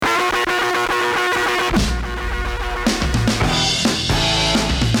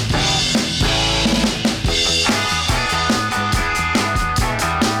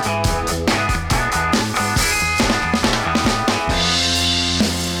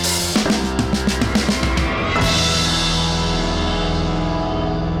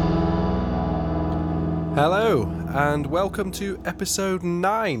Hello, and welcome to episode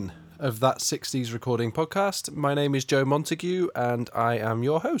 9 of That 60s Recording Podcast. My name is Joe Montague, and I am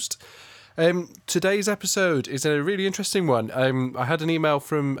your host. Today's episode is a really interesting one. I had an email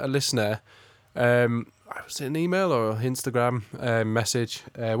from a listener. Was it an email or an Instagram message?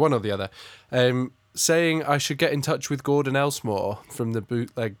 One or the other. Saying I should get in touch with Gordon Elsmore from the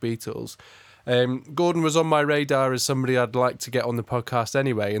Bootleg Beatles. Gordon was on my radar as somebody I'd like to get on the podcast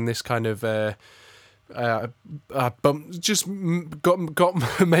anyway, and this kind of made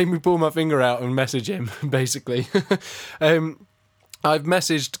me pull my finger out and message him, basically. I've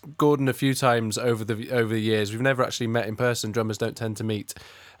messaged Gordon a few times over the years. We've never actually met in person. Drummers don't tend to meet,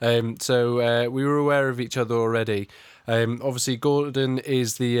 so we were aware of each other already. Obviously, Gordon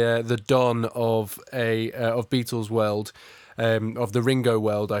is the don of Beatles world, of the Ringo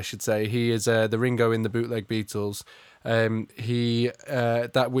world, I should say. He is the Ringo in the Bootleg Beatles.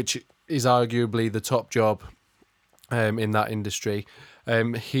 Which is arguably the top job in that industry.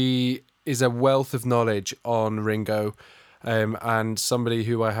 He is a wealth of knowledge on Ringo, and somebody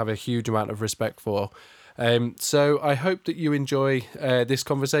who I have a huge amount of respect for. So I hope that you enjoy this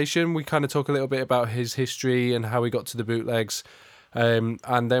conversation. We kind of talk a little bit about his history and how he got to the bootlegs, and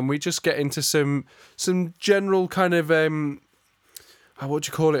then we just get into some general kind of what do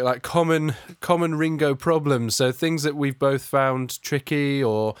you call it, like common Ringo problems. So things that we've both found tricky,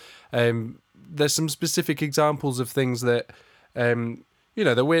 or there's some specific examples of things that that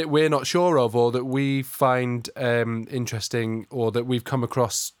we're not sure of, or that we find interesting, or that we've come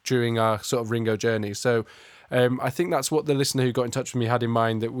across during our sort of Ringo journey. So I think that's what the listener who got in touch with me had in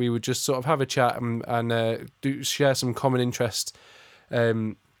mind, that we would just sort of have a chat and share some common interest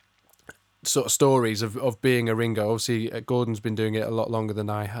sort of stories of being a Ringo. Obviously, Gordon's been doing it a lot longer than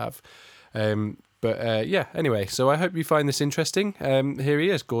I have. Anyway, so I hope you find this interesting. Here he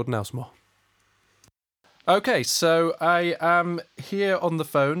is, Gordon Elsmore. Okay, so I am here on the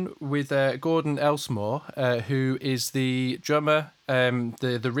phone with Gordon Elsmore, who is the drummer,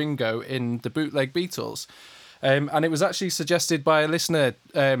 the Ringo in the Bootleg Beatles. And it was actually suggested by a listener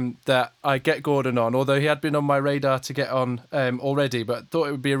that I get Gordon on, although he had been on my radar to get on already, but thought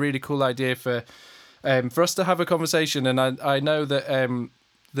it would be a really cool idea for us to have a conversation. And I know that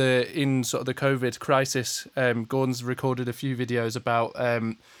in sort of the COVID crisis, Gordon's recorded a few videos about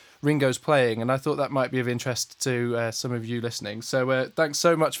Ringo's playing, and I thought that might be of interest to some of you listening. So thanks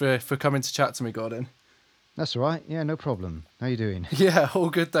so much for coming to chat to me, Gordon. That's all right. Yeah, no problem. How you doing? Yeah, all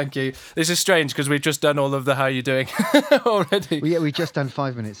good, thank you. This is strange because we've just done all of the how you doing already. Well, yeah, we've just done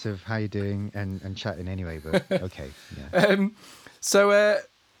 5 minutes of how you doing and chatting anyway, but okay. Yeah. So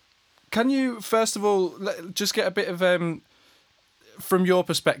can you, first of all, just get a bit of, from your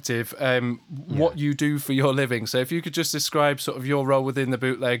perspective, what you do for your living? So if you could just describe sort of your role within the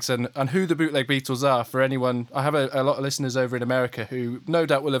Bootlegs and who the Bootleg Beatles are for anyone. I have a lot of listeners over in America who no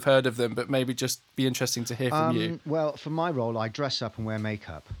doubt will have heard of them, but maybe just be interesting to hear from you. Well, for my role, I dress up and wear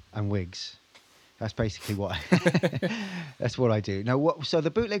makeup and wigs. That's basically what that's what I do. Now, so the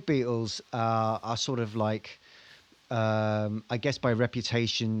Bootleg Beatles are sort of like, I guess by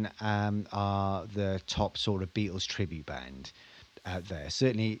reputation, are the top sort of Beatles tribute band out there,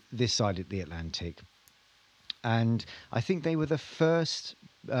 certainly this side of the Atlantic. And I think they were the first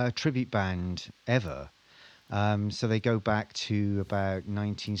tribute band ever. So they go back to about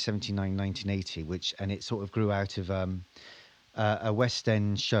 1979, 1980, and it sort of grew out of a West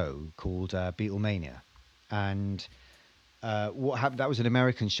End show called Beatlemania. And what happened, that was an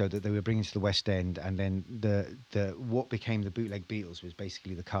American show that they were bringing to the West End, and then the what became the Bootleg Beatles was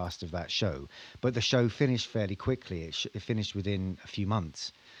basically the cast of that show. But the show finished fairly quickly. It finished within a few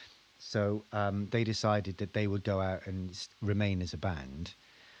months. So they decided that they would go out and remain as a band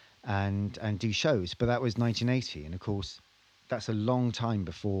and do shows. But that was 1980, and of course that's a long time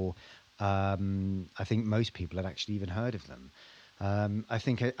before I think most people had actually even heard of them. I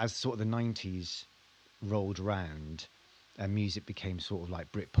think as sort of the 90s rolled around, and music became sort of like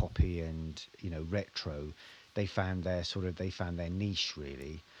Britpoppy and retro, they found their niche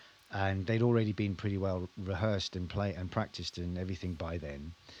really, and they'd already been pretty well rehearsed and practiced and everything by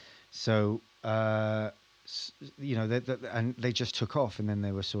then. So and they just took off, and then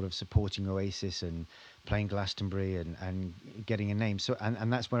they were sort of supporting Oasis and playing Glastonbury and getting a name. So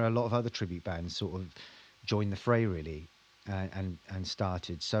and that's where a lot of other tribute bands sort of joined the fray really, and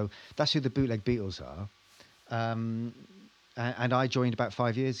started. So that's who the Bootleg Beatles are. And I joined about 4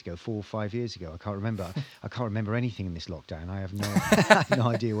 or 5 years ago. I can't remember. I can't remember anything in this lockdown. I have no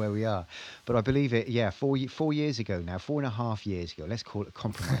idea where we are. But I believe it. Yeah, 4 years ago now. 4.5 years ago. Let's call it a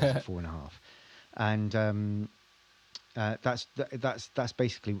compromise. 4.5. And that's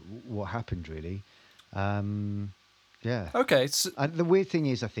basically what happened really. Um, yeah. Okay. So, And the weird thing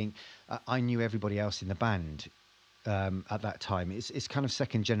is, I think I knew everybody else in the band at that time. It's kind of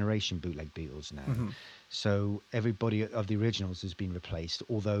second generation bootleg Beatles now. mhm. So everybody of the originals has been replaced,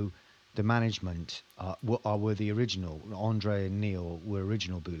 although the management were the original. Andre and Neil were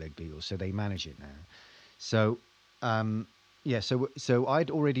original bootleg Beatles, so they manage it now. So um, yeah, so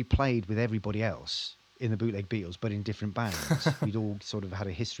I'd already played with everybody else in the bootleg Beatles, but in different bands. We'd all sort of had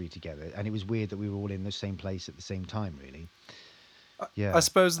a history together, and it was weird that we were all in the same place at the same time, really. I Yeah.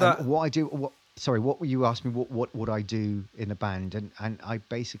 suppose And that. what I do, sorry, what were you asked me? What would I do in the band? And I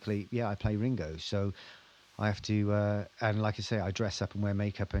basically, yeah, I play Ringo, so I have to, and like I say, I dress up and wear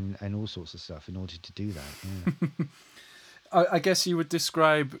makeup and all sorts of stuff in order to do that. Yeah. I guess you would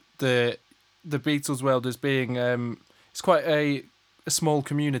describe the Beatles world as being it's quite a small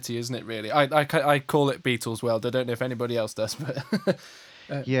community, isn't it? Really, I call it Beatles world. I don't know if anybody else does, but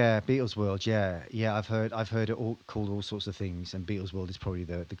Yeah, Beatles World. Yeah, yeah. I've heard it all called all sorts of things, and Beatles World is probably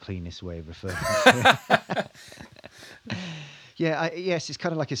the cleanest way of referring to it. Yeah, yes, it's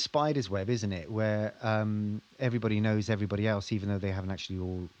kind of like a spider's web, isn't it? Where everybody knows everybody else, even though they haven't actually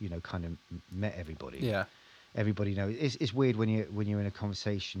all, kind of met everybody. yeah, Everybody knows. It's weird when you're in a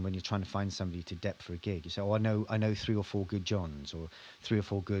conversation when you're trying to find somebody to depth for a gig. You say, "Oh, I know 3 or 4 good Johns or 3 or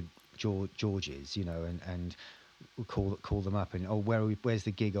 4 good Georges," and we'll call them up and where's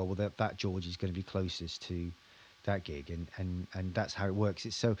the gig? Oh, well, that George is going to be closest to that gig, and that's how it works.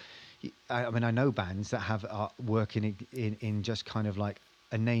 It's so, I mean, I know bands that have work in just kind of like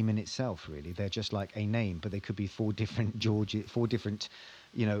a name in itself. Really, they're just like a name, but they could be 4 different Georges, 4 different,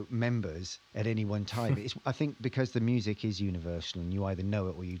 members at any one time. I think because the music is universal and you either know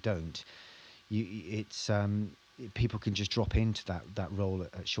it or you don't. It's people can just drop into that role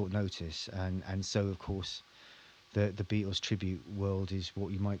at short notice, and so of course the Beatles tribute world is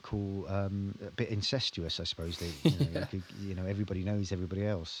what you might call a bit incestuous, I suppose. They, yeah, everybody knows everybody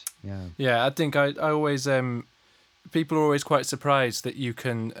else. Yeah, yeah. I think I always people are always quite surprised that you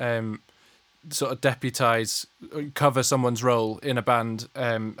can sort of deputize, cover someone's role in a band.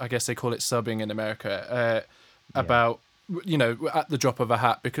 I guess they call it subbing in America. yeah, About at the drop of a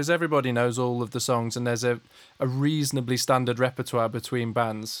hat, because everybody knows all of the songs and there's a reasonably standard repertoire between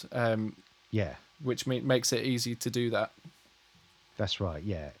bands, yeah. which makes it easy to do that. That's right.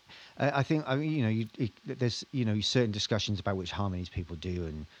 Yeah, I think there's certain discussions about which harmonies people do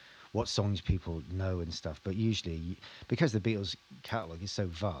and what songs people know and stuff. But usually, because the Beatles catalog is so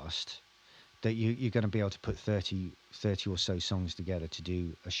vast, that you're going to be able to put 30 or so songs together to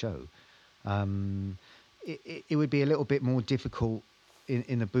do a show. Um, it would be a little bit more difficult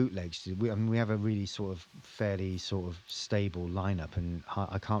in the bootlegs. I mean, we have a really sort of fairly sort of stable lineup, and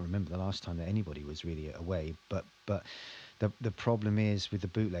I can't remember the last time that anybody was really away. But the problem is with the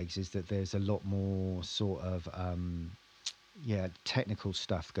bootlegs is that there's a lot more sort of technical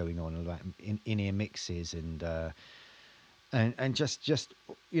stuff going on, like in-ear mixes and just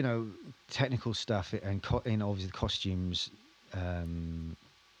technical stuff and obviously the costumes.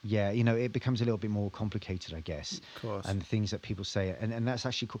 It becomes a little bit more complicated, I guess, Of course. and the things that people say, and that's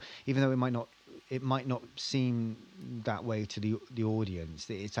actually cool. Even though it might not seem that way to the audience,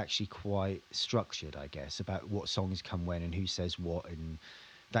 it's actually quite structured, I guess, about what songs come when and who says what and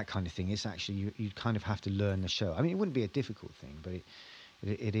that kind of thing. It's actually you kind of have to learn the show. I mean, it wouldn't be a difficult thing, but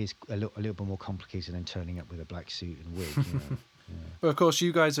it is a little bit more complicated than turning up with a black suit and wig. But of course,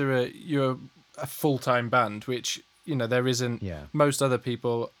 you guys are you're a full-time band, which there isn't. Yeah. Most other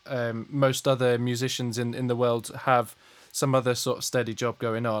people, most other musicians in the world have some other sort of steady job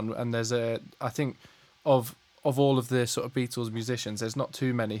going on, and there's I think of all of the sort of Beatles musicians, there's not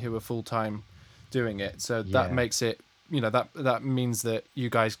too many who are full-time doing it. So that Yeah. makes it, that means that you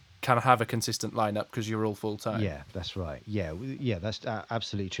guys can have a consistent lineup because you're all full-time. Yeah, that's right. Yeah, yeah, that's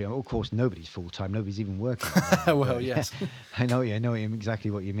absolutely true. Of course, nobody's full time. Nobody's even working. At the moment, Well, but yes. I know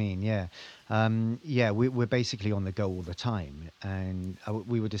exactly what you mean. Yeah, we're basically on the go all the time, and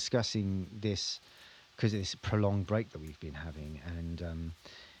we were discussing this because of this prolonged break that we've been having, and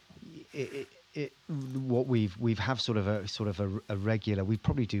what we've have sort of a regular. We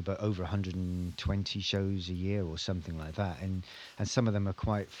probably do about over 120 shows a year or something like that, and some of them are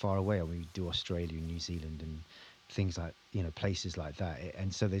quite far away. We do Australia and New Zealand and things like places like that,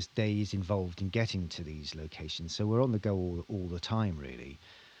 and so there's days involved in getting to these locations. So we're on the go all the time, really.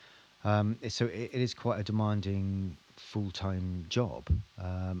 So it is quite a demanding full-time job.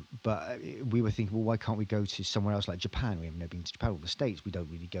 But we were thinking, well, why can't we go to somewhere else like Japan? We haven't never been to Japan or the States. We don't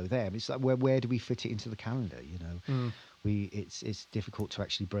really go there. But it's like, where do we fit it into the calendar? Mm. It's difficult to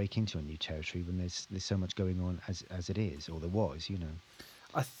actually break into a new territory when there's so much going on as it is, or there was.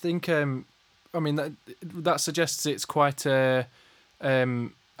 I think I mean, that suggests it's quite a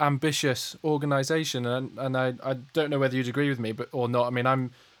ambitious organisation, and I don't know whether you'd agree with me, but or not. I mean,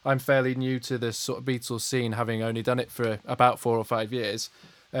 I'm fairly new to this sort of Beatles scene, having only done it for about 4 or 5 years,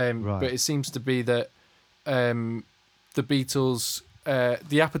 but Right. it seems to be that the Beatles,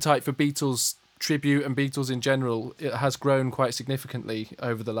 the appetite for Beatles tribute and Beatles in general, it has grown quite significantly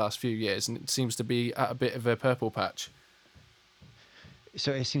over the last few years, and it seems to be at a bit of a purple patch.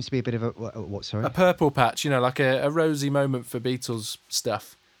 So it seems to be a bit of a what? A Sorry. purple patch, like a rosy moment for Beatles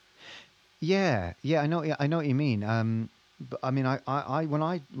stuff. Yeah, yeah, I know what you mean. But I mean,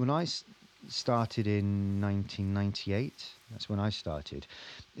 when started in 1998, that's when I started.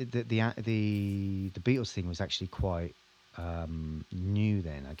 The Beatles thing was actually quite new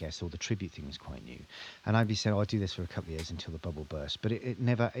then, I guess, or the tribute thing was quite new. And I'd be saying, "Oh, I'll do this for a couple of years until the bubble burst," but it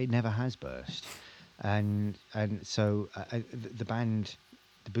never has burst. And so the band,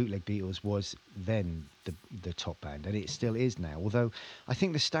 the Bootleg Beatles, was then the top band, and it still is now. Although I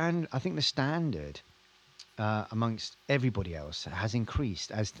think the standard amongst everybody else has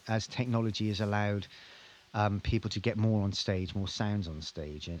increased as technology has allowed people to get more on stage, more sounds on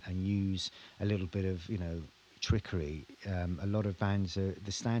stage, and use a little bit of trickery. A lot of bands,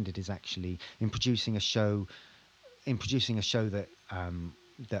 the standard is actually in producing a show that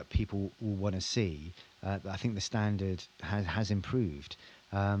that people will want to see. I think the standard has improved.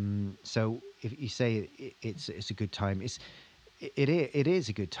 So if you say it's a good time, it is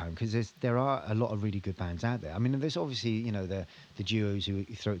a good time because there are a lot of really good bands out there. I mean, there's obviously the duos who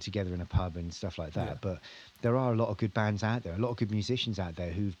throw it together in a pub and stuff like that, Yeah. but there are a lot of good bands out there, a lot of good musicians out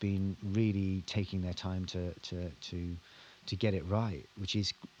there who've been really taking their time to get it right, which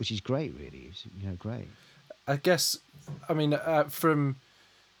is great, really. It's, great. I guess, I mean, from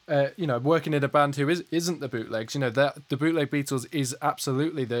working in a band who isn't the Bootlegs, that the Bootleg Beatles is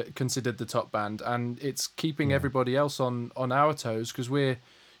absolutely considered the top band, and it's keeping Yeah. everybody else on our toes because we're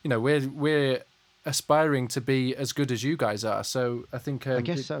aspiring to be as good as you guys are. So I think I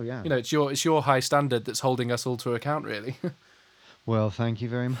guess so, yeah. it's your high standard that's holding us all to account, really. Well, thank you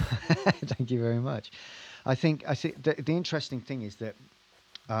very much. Thank you very much. I think the interesting thing is that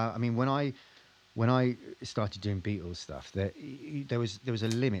I mean when I started doing Beatles stuff, there was a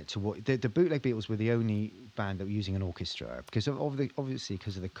limit to what the Bootleg Beatles were the only band that were using an orchestra because obviously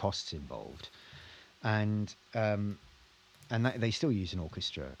because of the costs involved, and they still use an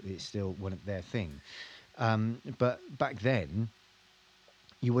orchestra. It's still one of their thing. But back then,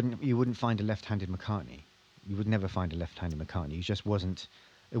 you wouldn't find a left-handed McCartney. You would never find a left-handed McCartney.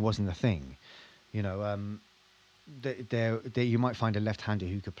 It wasn't a thing. You know, there you might find a left-hander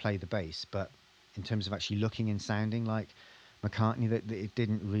who could play the bass, but in terms of actually looking and sounding like McCartney, that it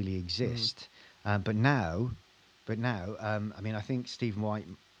didn't really exist. But now, I mean, I think Stephen White,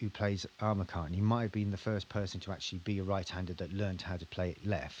 who plays our McCartney, might have been the first person to actually be a right-hander that learned how to play it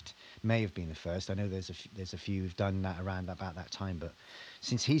left. May have been the first. I know there's a few who've done that around about that time, but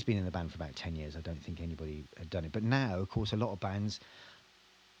since he's been in the band for about 10 years, I don't think anybody had done it. But now, of course, a lot of bands,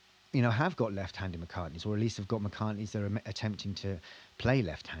 have got left-handed McCartneys, or at least have got McCartneys that are attempting to play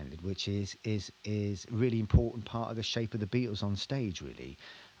left-handed, which is really important part of the shape of the Beatles on stage, really.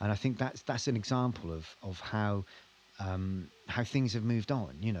 And I think that's an example of how things have moved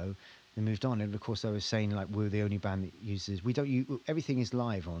on. They moved on, and of course, I was saying like we're the only band that uses everything is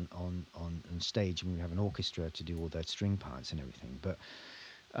live on stage, and we have an orchestra to do all the string parts and everything. But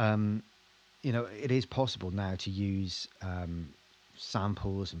it is possible now to use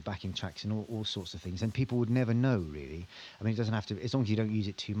samples and backing tracks and all sorts of things, and people would never know, really. I mean, it doesn't have to, as long as you don't use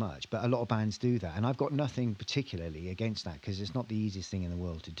it too much, but a lot of bands do that, and I've got nothing particularly against that because it's not the easiest thing in the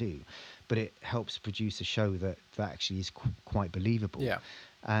world to do, but it helps produce a show that actually is quite believable. Yeah.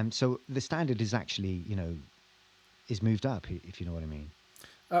 So the standard is actually is moved up, if you know what I mean.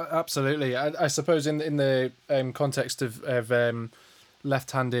 Absolutely. I suppose in the context of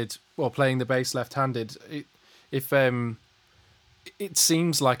left-handed, or playing the bass left-handed, it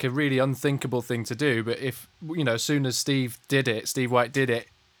seems like a really unthinkable thing to do, but if as soon as Steve White did it,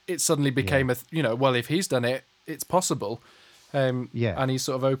 it suddenly became well, if he's done it, it's possible. Yeah. And he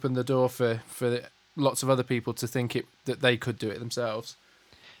sort of opened the door for lots of other people to think that they could do it themselves.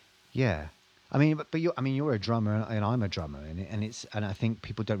 Yeah. I mean, but you're a drummer and I'm a drummer, and I think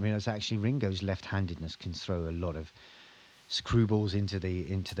people don't realize actually Ringo's left-handedness can throw a lot of screwballs into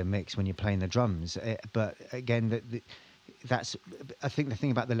the mix when you're playing the drums. But again, that's I think the thing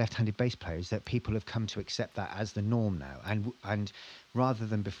about the left-handed bass player is that people have come to accept that as the norm now, and rather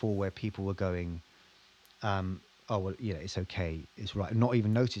than before where people were going, oh well, it's okay, it's right, not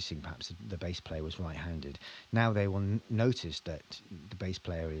even noticing perhaps the bass player was right-handed. Now they will notice that the bass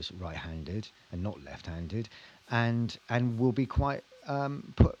player is right-handed and not left-handed, and will be quite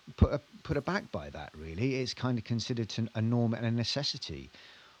put aback by that. Really, it's kind of considered a norm and a necessity,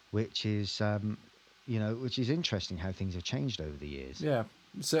 which is which is interesting how things have changed over the years. Yeah,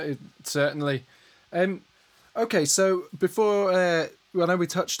 so certainly. Okay, so before I know we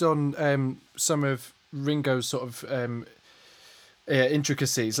touched on some of Ringo's sort of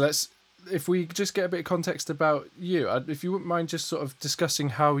intricacies. If we just get a bit of context about you, if you wouldn't mind just sort of discussing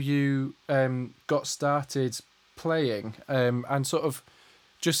how you got started playing, and sort of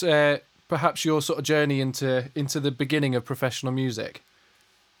just perhaps your sort of journey into the beginning of professional music.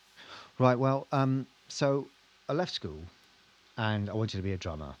 Right. Well, so I left school and I wanted to be a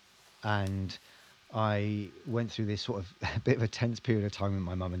drummer, and I went through this sort of a bit of a tense period of time with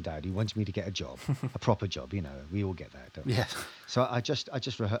my mum and dad. Who wanted me to get a job, a proper job. We all get that, don't we? Yeah. So I just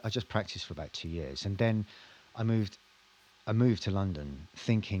practiced for about 2 years, and then I moved to London,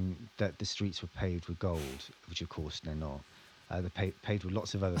 thinking that the streets were paved with gold, which of course they're not. They're paved with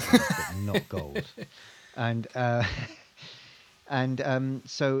lots of other things, but not gold. And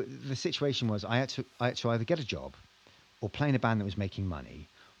so the situation was I had to either get a job or play in a band that was making money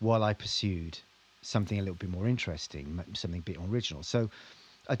while I pursued something a little bit more interesting, something a bit more original. So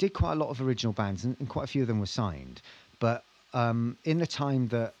I did quite a lot of original bands, and quite a few of them were signed. But in the time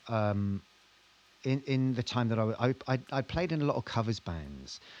that in the time that I played in a lot of covers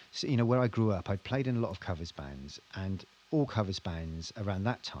bands. So, where I grew up, I played in a lot of covers bands, and all covers bands around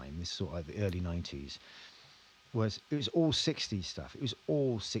that time, this sort of the early 90s, it was all 60s stuff. It was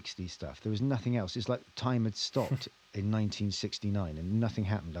all 60s stuff. There was nothing else. It's like time had stopped in 1969 and nothing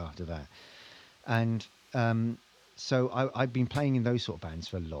happened after that. And so I'd been playing in those sort of bands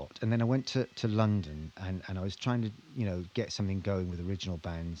for a lot. And then I went to London, and I was trying to, get something going with original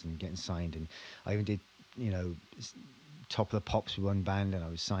bands and getting signed. And I even did, Top of the Pops with one band, and I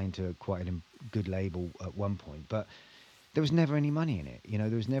was signed to quite a good label at one point. But there was never any money in it.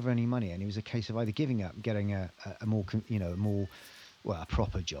 There was never any money. And it was a case of either giving up, getting a more, a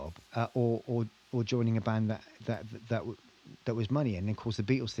proper job, or joining a band that was money. And of course the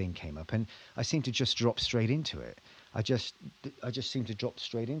Beatles thing came up, and I seemed to just drop straight into it. I just seemed to drop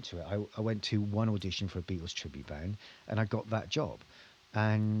straight into it. I went to one audition for a Beatles tribute band, and I got that job.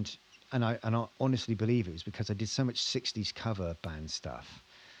 And I honestly believe it was because I did so much 60s cover band stuff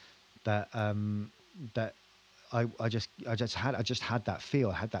that that I just had that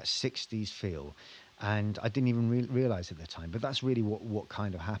feel. I had that 60s feel, and I didn't even realize at the time. But that's really what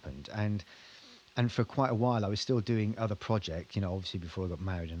kind of happened. And for quite a while, I was still doing other projects, obviously before I got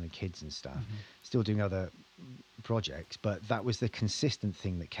married and the kids and stuff, still doing other projects. But that was the consistent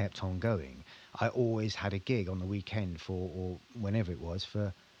thing that kept on going. I always had a gig on the weekend or whenever it was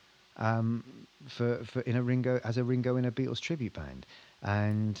for in a Ringo in a Beatles tribute band,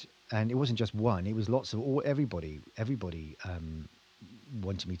 and it wasn't just one; it was lots of everybody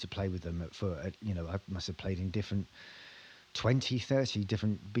wanted me to play with them I must have played in different 20, 30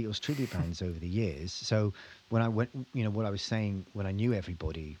 different Beatles tribute bands over the years. So when I went, what I was saying, when I knew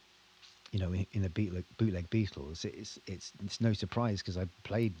everybody, in the bootleg Beatles, it's no surprise because I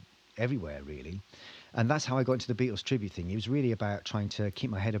played everywhere really. And that's how I got into the Beatles tribute thing. It was really about trying to keep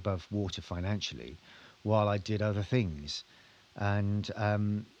my head above water financially while I did other things. And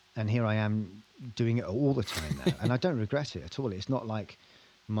here I am doing it all the time now. And I don't regret it at all. It's not like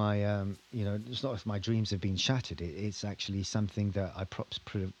it's not if my dreams have been shattered. It's actually something that I perhaps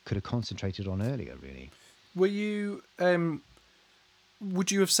could have concentrated on earlier, really. Were you,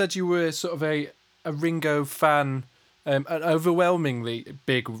 would you have said you were sort of a Ringo fan, an overwhelmingly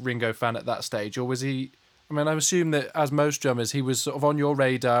big Ringo fan at that stage? Or was he, I assume that as most drummers, he was sort of on your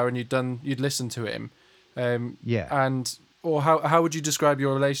radar and you'd listened to him. Yeah. Or how would you describe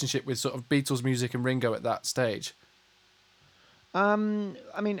your relationship with sort of Beatles music and Ringo at that stage?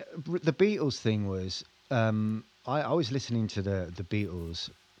 The Beatles thing was, I was listening to the Beatles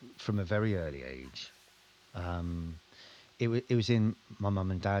from a very early age. It was in my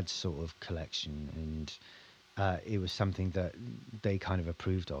mum and dad's sort of collection, and it was something that they kind of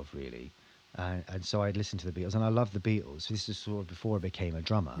approved of, really. And so I'd listened to the Beatles, and I loved the Beatles. This is sort of before I became a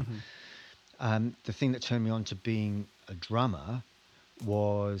drummer. The thing that turned me on to being a drummer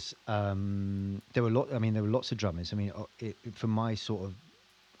was there were lots of drummers. For my sort of,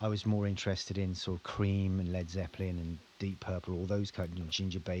 I was more interested in sort of Cream and Led Zeppelin and Deep Purple, all those kind of,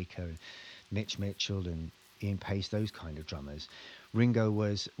 Ginger Baker and Mitch Mitchell and Ian Pace, those kind of drummers. Ringo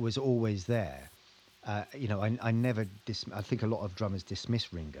was always there. I never I think a lot of drummers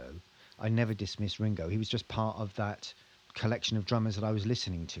dismiss Ringo. I never dismissed Ringo. He was just part of that collection of drummers that I was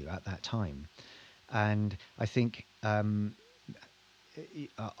listening to at that time. And I think I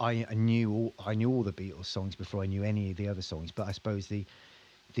knew all the Beatles songs before I knew any of the other songs. But I suppose the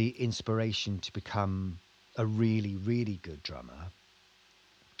inspiration to become a really, really good drummer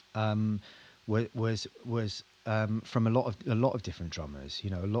was from a lot of different drummers. You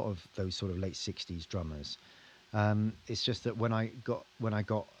know, a lot of those sort of late '60s drummers. It's just that when I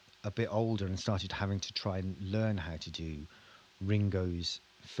got a bit older and started having to try and learn how to do Ringo's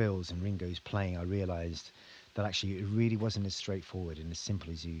fills and Ringo's playing, I realised that actually it really wasn't as straightforward and as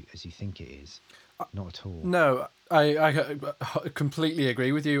simple as you think it is. Not at all. No, I completely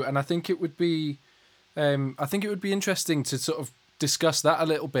agree with you, and I think it would be interesting to sort of discuss that a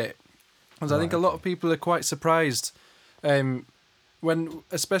little bit, because I think a lot of people are quite surprised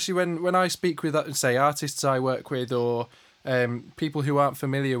especially when I speak with, say, artists I work with, or people who aren't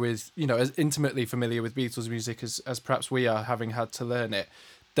familiar with, as intimately familiar with Beatles music as perhaps we are, having had to learn it.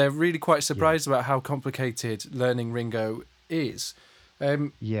 They're really quite surprised about how complicated learning Ringo is.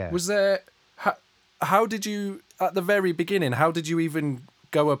 Was there? How did you, at the very beginning? How did you even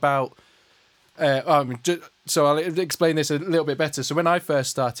go about? So I'll explain this a little bit better. So when I first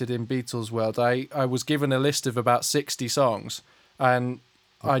started in Beatles world, I was given a list of about 60 songs, and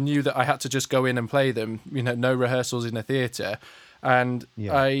I knew that I had to just go in and play them. No rehearsals in a theatre, and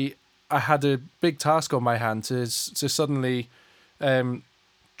I had a big task on my hand to suddenly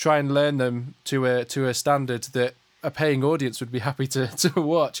try and learn them to a standard that a paying audience would be happy to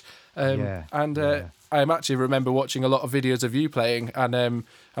watch. I actually remember watching a lot of videos of you playing, and I'm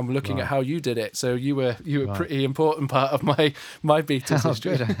looking at how you did it. So you were a pretty important part of my Beatles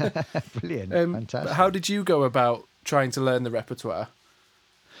history. Brilliant, fantastic. How did you go about trying to learn the repertoire?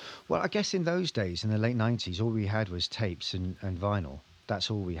 Well, I guess in those days, in the late '90s, all we had was tapes and vinyl.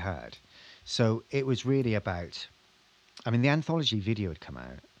 That's all we had. So it was really about, I mean, the anthology video had come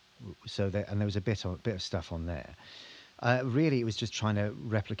out, and there was a bit of stuff on there. Really, it was just trying to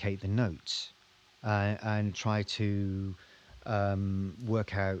replicate the notes and try to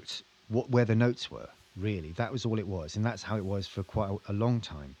work out where the notes were. Really, that was all it was, and that's how it was for quite a long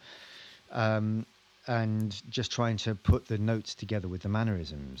time. And just trying to put the notes together with the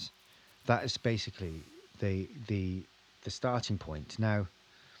mannerisms. That is basically the starting point. Now,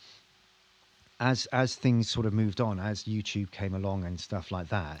 as things sort of moved on, as YouTube came along and stuff like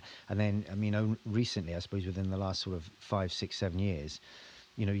that, and then, I mean, recently, I suppose within the last sort of 5, 6, 7 years,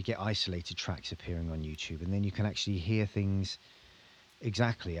 you get isolated tracks appearing on YouTube, and then you can actually hear things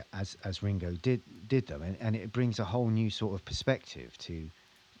exactly as Ringo did them, and it brings a whole new sort of perspective to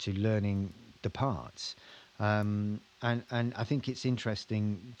learning the parts. And I think it's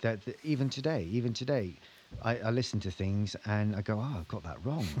interesting that even today, I listen to things and I go, oh, I've got that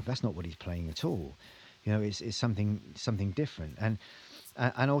wrong. That's not what he's playing at all. It's something different.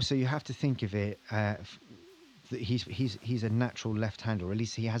 And also you have to think of it that he's a natural left-hander, or at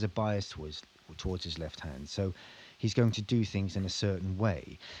least he has a bias towards his left hand. So he's going to do things in a certain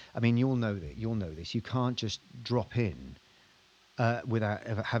way. I mean, you'll know this. You can't just drop in without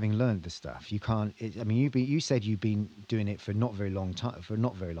ever having learned the stuff. You can't. You said you've been doing it for not very long time,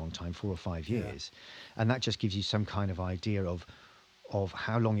 4 or 5 years, and that just gives you some kind of idea of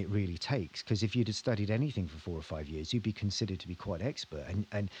how long it really takes. Because if you'd have studied anything for 4 or 5 years, you'd be considered to be quite expert.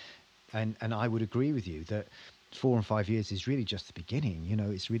 And I would agree with you that 4 and 5 years is really just the beginning.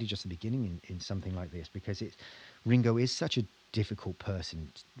 It's really just the beginning in something like this, because Ringo is such a difficult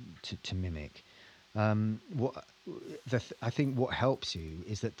person to mimic. I think what helps you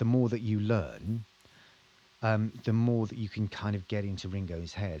is that the more that you learn, the more that you can kind of get into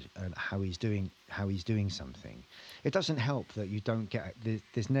Ringo's head and how he's doing something. It doesn't help that you don't get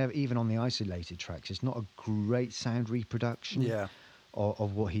there's never, even on the isolated tracks, it's not a great sound reproduction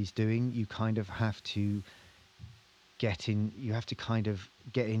of what he's doing. You kind of have to kind of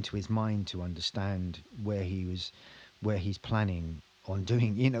get into his mind to understand where he's planning on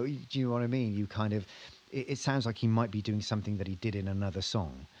doing. Do you know what I mean? You kind of, it sounds like he might be doing something that he did in another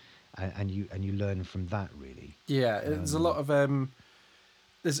song, and you learn from that, really. There's a lot of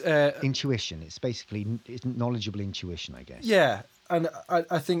there's intuition. It's basically knowledgeable intuition, I guess. And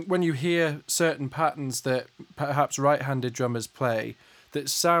I think when you hear certain patterns that perhaps right-handed drummers play that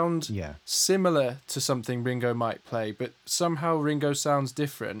sound similar to something Ringo might play, but somehow Ringo sounds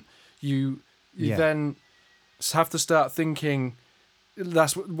different, you then have to start thinking,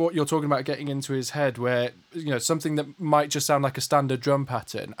 that's what you're talking about, getting into his head, where something that might just sound like a standard drum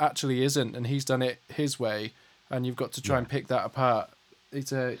pattern actually isn't, and he's done it his way, and you've got to try and pick that apart.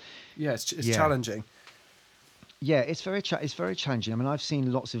 It's challenging. Yeah, it's very challenging. I mean, I've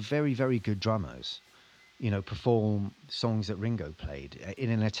seen lots of very, very good drummers, perform songs that Ringo played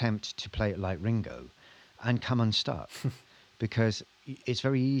in an attempt to play it like Ringo, and come unstuck, because it's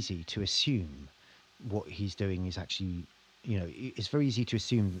very easy to assume what he's doing is actually, it's very easy to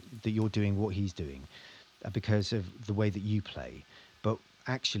assume that you're doing what he's doing, because of the way that you play. But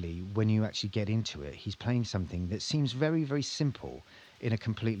actually, when you actually get into it, he's playing something that seems very, very simple in a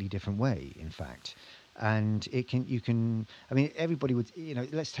completely different way, in fact. And I mean, everybody would,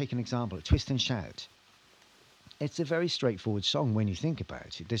 let's take an example, Twist and Shout. It's a very straightforward song when you think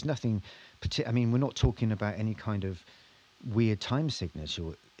about it. There's nothing, I mean, we're not talking about any kind of weird time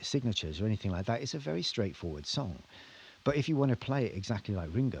signatures or anything like that. It's a very straightforward song. But if you want to play it exactly like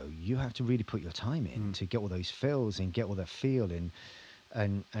Ringo, you have to really put your time in to get all those fills and get all that feel in,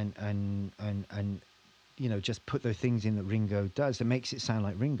 and just put the things in that Ringo does that makes it sound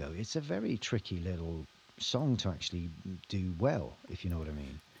like Ringo. It's a very tricky little song to actually do well, if you know what I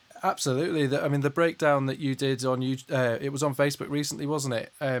mean. Absolutely. I mean, the breakdown that you did on you, it was on Facebook recently, wasn't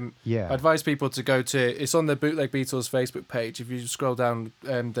it? Yeah. I advise people to go to. It's on the Bootleg Beatles Facebook page. If you scroll down,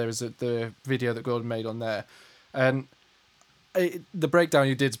 there is the video that Gordon made on there, and the breakdown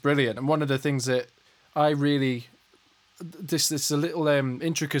you did is brilliant. And one of the things that I really this a little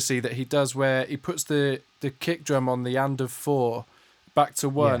intricacy that he does where he puts the kick drum on the and of 4 back to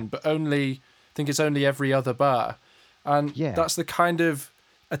 1, Yeah. but only I think it's only every other bar, and Yeah. that's the kind of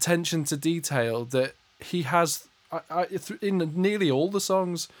attention to detail that he has in nearly all the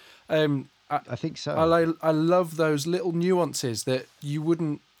songs. I think so. I love those little nuances that you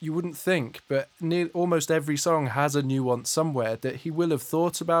wouldn't think, but almost every song has a nuance somewhere that he will have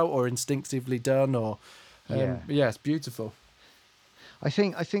thought about or instinctively done. Or Yeah. yeah, it's beautiful. I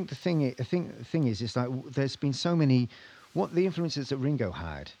think the thing is like there's been so many, what the influences that Ringo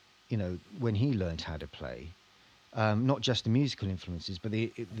had, when he learned how to play, not just the musical influences, but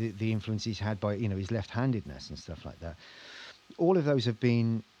the influence he's had by his left-handedness and stuff like that. All of those have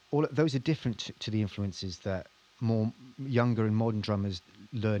been those are different to the influences that more younger and modern drummers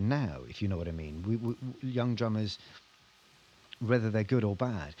learn now, if you know what I mean. Young drummers, whether they're good or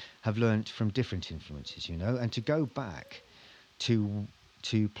bad, have learnt from different influences, and to go back to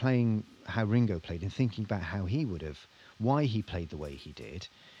playing how Ringo played and thinking about how he would have, why he played the way he did,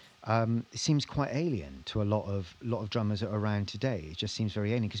 it seems quite alien to a lot of drummers that are around today. It just seems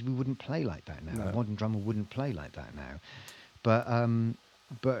very alien because we wouldn't play like that now. No. A modern drummer wouldn't play like that now.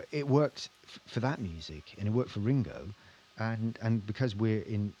 But it worked for that music and it worked for Ringo, and because we're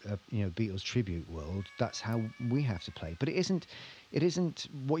in Beatles tribute world, that's how we have to play. But it isn't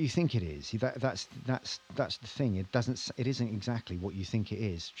what you think it is. That's the thing. It isn't exactly what you think it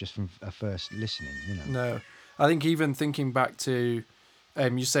is just from a first listening. No, I think even thinking back to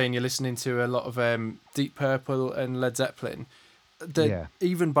you're saying you're listening to a lot of Deep Purple and Led Zeppelin.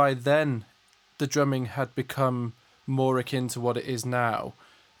 Even by then, the drumming had become more akin to what it is now.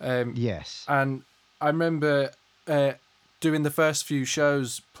 Yes. And I remember doing the first few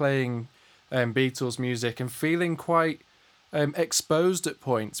shows playing Beatles music and feeling quite exposed at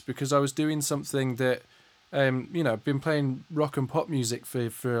points because I was doing something that, I've been playing rock and pop music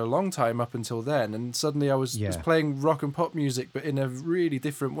for a long time up until then. And suddenly I was playing rock and pop music, but in a really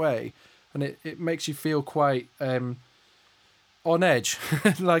different way. And it makes you feel quite on edge,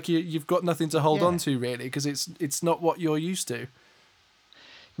 like you've got nothing to hold on to really, because it's not what you're used to.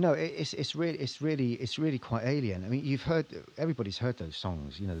 No, it's really quite alien. I mean, everybody's heard those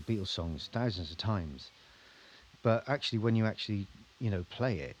songs, the Beatles songs, thousands of times. But actually, when you actually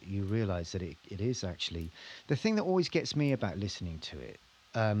play it, you realise that it is actually the thing that always gets me about listening to it.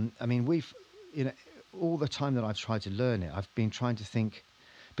 I mean, we've all the time that I've tried to learn it, I've been trying to think,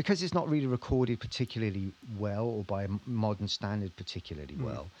 because it's not really recorded particularly well or by a modern standard particularly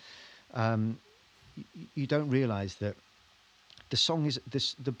well. You don't realise that the song is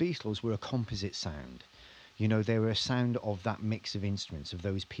this. The Beatles were a composite sound. They were a sound of that mix of instruments, of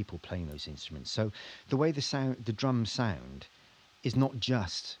those people playing those instruments. So the way the drums sound is not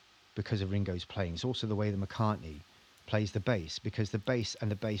just because of Ringo's playing. It's also the way that McCartney plays the bass, because the bass and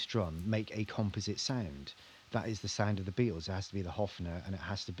the bass drum make a composite sound. That is the sound of the Beatles. It has to be the Hofner and it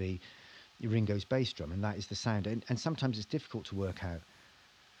has to be Ringo's bass drum, and that is the sound. And sometimes it's difficult to work out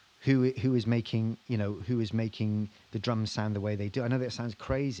who is making the drums sound the way they do. I know that sounds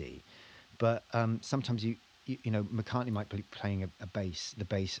crazy, but sometimes McCartney might be playing a bass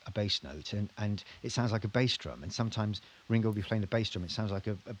note, and it sounds like a bass drum, and sometimes Ringo will be playing the bass drum, it sounds like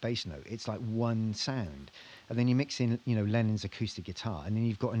a bass note. It's like one sound, and then you mix in Lennon's acoustic guitar, and then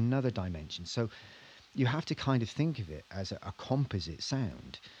you've got another dimension. So you have to kind of think of it as a composite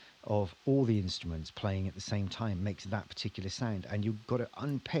sound, of all the instruments playing at the same time makes that particular sound, and you've got to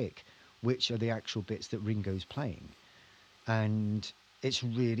unpick which are the actual bits that Ringo's playing, and it's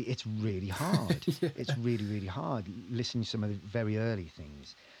really hard. Yeah. It's really hard listening to some of the very early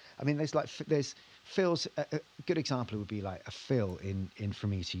things. I mean, there's fills. A good example would be like a fill in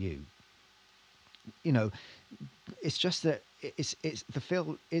From Me to You. You know, it's just that it's the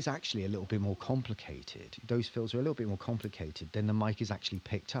fill is actually a little bit more complicated. Those fills are a little bit more complicated than the mic is actually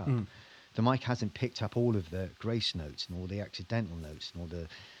picked up. The mic hasn't picked up all of the grace notes and all the accidental notes and all the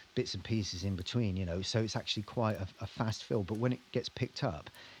bits and pieces in between, you know. So it's actually quite a fast fill. But when it gets picked up,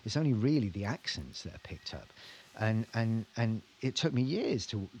 it's only really the accents that are picked up, and it took me years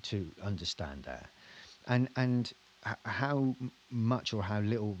to understand that, and how much or how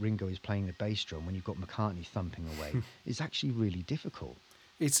little Ringo is playing the bass drum when you've got McCartney thumping away is actually really difficult.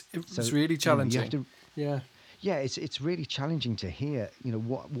 It's So, really you challenging. have to, Yeah. yeah, it's really challenging to hear, you know,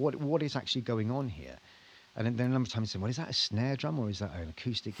 what is actually going on here. And then a number of times I say, well, is that a snare drum or is that an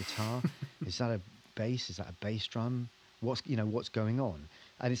acoustic guitar? Is that a bass? Is that a bass drum? What's going on?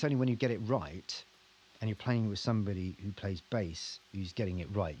 And it's only when you get it right, and you're playing with somebody who plays bass, who's getting it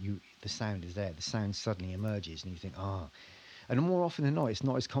right, the sound is there. The sound suddenly emerges, and you think, ah. And more often than not, it's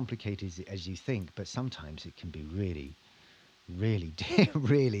not as complicated as you think, but sometimes it can be really, really,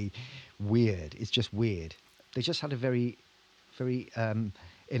 really weird. It's just weird. They just had a very, very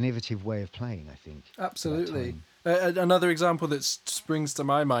innovative way of playing, I think. at that Absolutely. time. Another example that springs to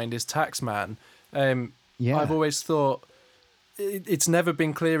my mind is Taxman. Yeah. I've always thought it's never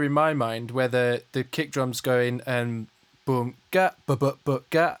been clear in my mind whether the kick drum's going boom gat but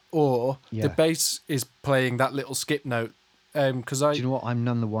gat, or Yeah. the bass is playing that little skip note. Because Do you know what? I'm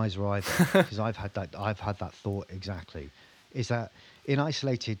none the wiser either, because I've had that thought exactly. Is that in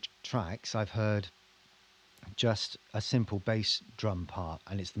isolated tracks, I've heard just a simple bass drum part,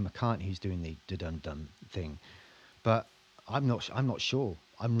 and it's the McCartney who's doing the dun-dun thing. But I'm not sure.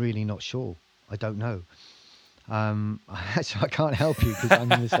 I'm really not sure. I don't know. So I can't help you because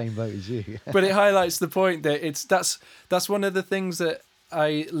I'm in the same boat as you. but it highlights the point that that's one of the things that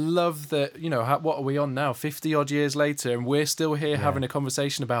I love, that, you know, what are we on now, 50 odd years later, and we're still here Yeah. having a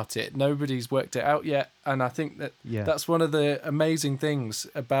conversation about it. Nobody's worked it out yet, and I think that Yeah. that's one of the amazing things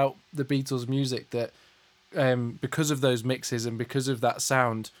about the Beatles music, that because of those mixes and because of that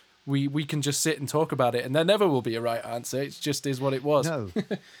sound, we can just sit and talk about it, and there never will be a right answer. It just is what it was. No.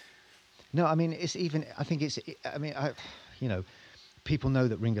 No, I mean, it's even, I think it's, I mean, you know, people know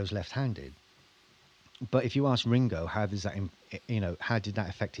that Ringo's left-handed, but if you ask Ringo, how does that, how did that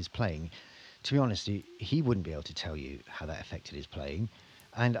affect his playing? To be honest, he wouldn't be able to tell you how that affected his playing.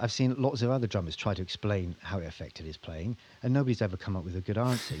 And I've seen lots of other drummers try to explain how it affected his playing, and nobody's ever come up with a good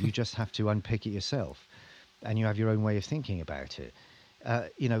answer. You just have to unpick it yourself, and you have your own way of thinking about it.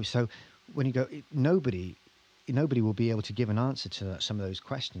 So when you go, nobody will be able to give an answer to some of those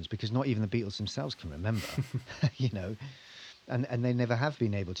questions, because not even the Beatles themselves can remember, and they never have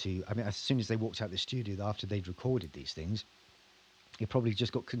been able to. I mean, as soon as they walked out the studio after they'd recorded these things, it probably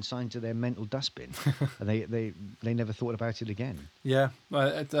just got consigned to their mental dustbin, and they never thought about it again. Yeah,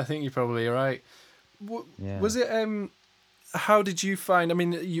 I think you're probably right. Yeah. Was it? How did you find? I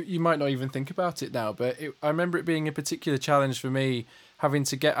mean, you might not even think about it now, but I remember it being a particular challenge for me, having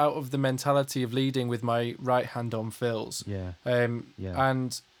to get out of the mentality of leading with my right hand on fills. Yeah. Yeah.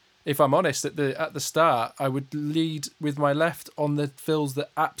 And if I'm honest, at the start, I would lead with my left on the fills that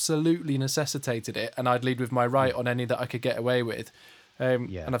absolutely necessitated it, and I'd lead with my right on any that I could get away with.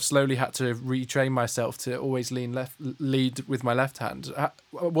 Yeah. And I've slowly had to retrain myself to always lead with my left hand.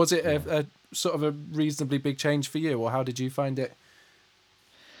 Was it a sort of a reasonably big change for you, or how did you find it?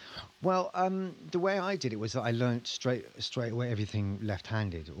 Well, the way I did it was that I learnt straight away everything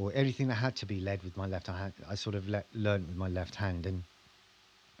left-handed, or everything that had to be led with my left hand. I sort of learnt with my left hand, and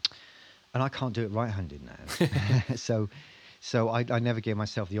I can't do it right-handed now. so I never gave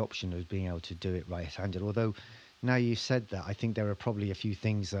myself the option of being able to do it right-handed. Although now you said that, I think there are probably a few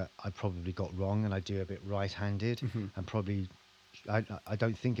things that I probably got wrong, and I do a bit right-handed, Mm-hmm. and probably I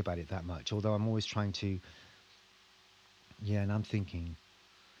don't think about it that much. Although I'm always trying to, and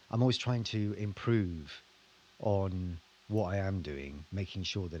I'm always trying to improve on what I am doing, making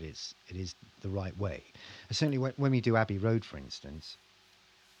sure that it is the right way. And certainly when we do Abbey Road, for instance,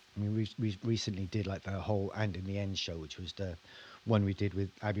 I mean, we recently did like the whole And in the End show, which was the one we did with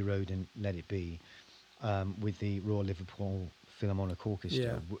Abbey Road and Let It Be, with the Royal Liverpool Philharmonic Orchestra.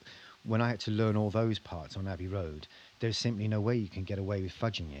 Yeah. When I had to learn all those parts on Abbey Road, there's simply no way you can get away with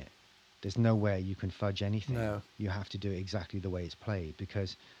fudging it. There's no way you can fudge anything. No. You have to do it exactly the way it's played,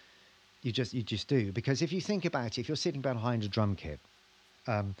 because you just do. Because if you think about it, if you're sitting behind a drum kit,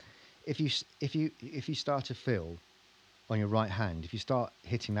 if you start to fill on your right hand, if you start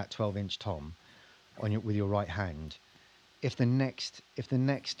hitting that 12-inch tom with your right hand, if the next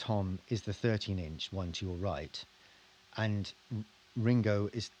tom is the 13-inch one to your right, and Ringo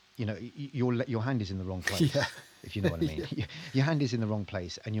is, your hand is in the wrong Yeah. place, if you know what I mean. Yeah. Your hand is in the wrong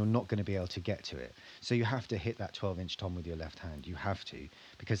place, and you're not going to be able to get to it. So you have to hit that 12-inch tom with your left hand. You have to,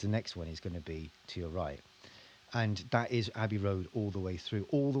 because the next one is going to be to your right, and that is Abbey Road all the way through.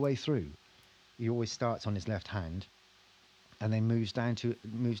 All the way through, he always starts on his left hand, and then moves down to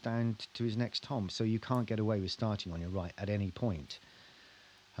his next tom. So you can't get away with starting on your right at any point.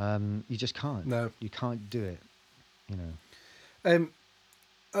 You just can't. No. You can't do it. You know.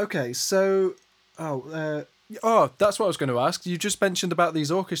 Okay, so that's what I was going to ask. You just mentioned about these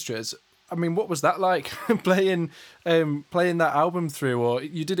orchestras. I mean, what was that like playing that album through? Or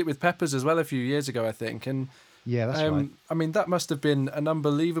you did it with Peppers as well a few years ago, I think. And Yeah, that's right. I mean, that must have been an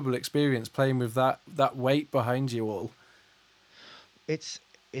unbelievable experience playing with that weight behind you all. It's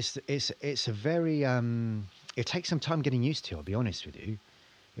a very it takes some time getting used to. I'll be honest with you.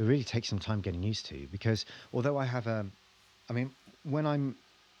 It really takes some time getting used to, because although I have I mean, when I'm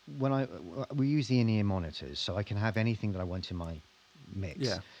when I we use the in-ear monitors, so I can have anything that I want in my mix.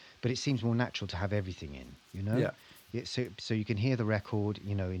 Yeah. But it seems more natural to have everything in. You know. Yeah. Yeah, so you can hear the record,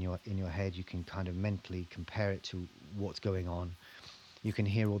 in your head. You can kind of mentally compare it to what's going on. You can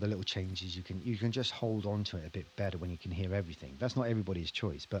hear all the little changes. You can just hold on to it a bit better when you can hear everything. That's not everybody's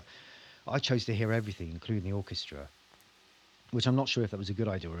choice, but I chose to hear everything, including the orchestra, which I'm not sure if that was a good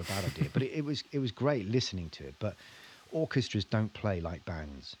idea or a bad idea. But it was great listening to it. But orchestras don't play like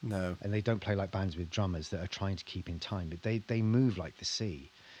bands, No. and they don't play like bands with drummers that are trying to keep in time. But they move like the sea.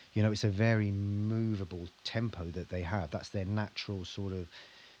 It's a very movable tempo that they have. That's their natural sort of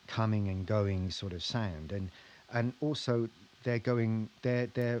coming and going sort of sound, and also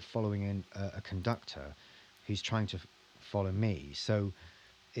they're following a conductor who's trying to follow me. So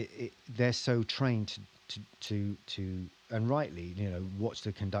they're so trained to and rightly, watch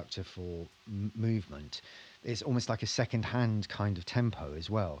the conductor for movement. It's almost like a second hand kind of tempo as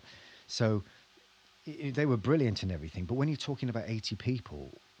well. So they were brilliant and everything, but when you're talking about 80 people,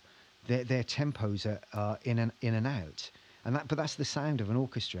 their tempos are in and out, but that's the sound of an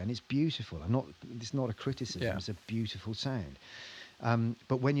orchestra, and it's beautiful. It's not a criticism. Yeah. It's a beautiful sound.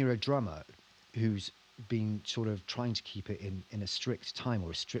 But when you're a drummer who's been sort of trying to keep it in a strict time,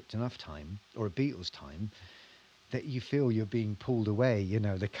 or a strict enough time, or a Beatles time, that you feel you're being pulled away.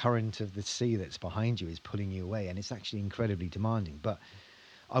 The current of the sea that's behind you is pulling you away, and it's actually incredibly demanding. But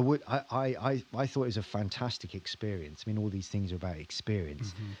I thought it was a fantastic experience. I mean, all these things are about experience.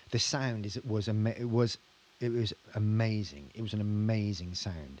 Mm-hmm. The sound was amazing. It was an amazing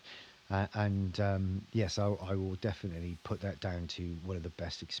sound, and yes, I will definitely put that down to one of the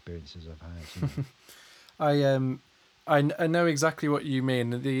best experiences I've had. I know exactly what you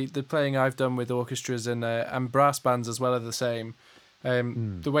mean. The playing I've done with orchestras and brass bands as well are the same.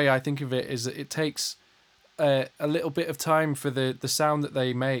 The way I think of it is that it takes a little bit of time for the sound that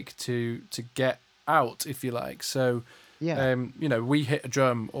they make to get out, if you like. So, Yeah. We hit a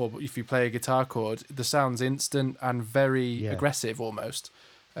drum, or if you play a guitar chord, the sound's instant and very Yeah. aggressive almost.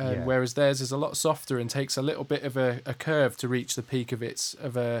 Yeah. Whereas theirs is a lot softer and takes a little bit of a curve to reach the peak of That's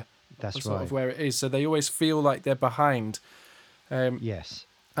sort right. of where it is. So they always feel like they're behind. Yes.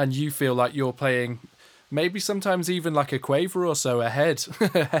 And you feel like you're playing maybe sometimes even like a quaver or so ahead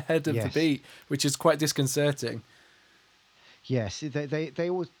of the Yes. beat, which is quite disconcerting. Yes, they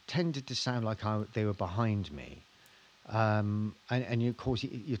all tended to sound like they were behind me, and of course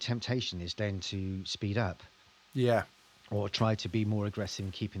your temptation is then to speed up Yeah. or try to be more aggressive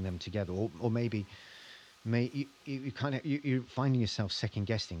in keeping them together, or maybe you're finding yourself second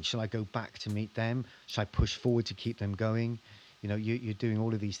guessing. Shall I go back to meet them? Shall I push forward to keep them going? You're doing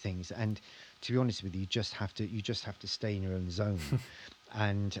all of these things, and to be honest with you, you just have to stay in your own zone.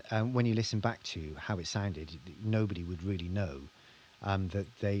 And when you listen back to how it sounded, nobody would really know that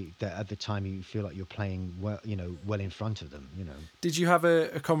at the time you feel like you're playing well in front of them. Did you have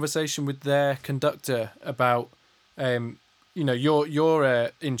a conversation with their conductor about,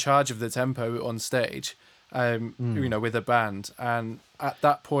 you're in charge of the tempo on stage, with a band, and at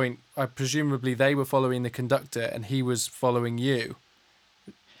that point, presumably they were following the conductor and he was following you.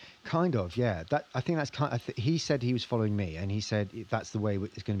 Kind of, yeah. That I think that's kind. He said he was following me, and he said, "If that's the way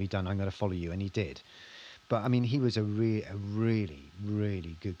it's going to be done, I'm going to follow you," and he did. But I mean, he was a really,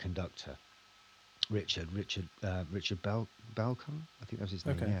 really good conductor. Richard Belcom, I think that was his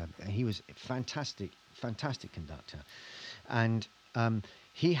name. Okay. Yeah, and he was a fantastic conductor, and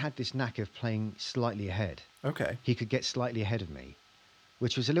he had this knack of playing slightly ahead. Okay. He could get slightly ahead of me,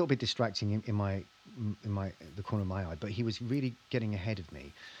 which was a little bit distracting in the corner of my eye. But he was really getting ahead of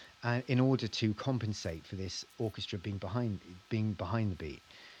me, in order to compensate for this orchestra being behind the beat,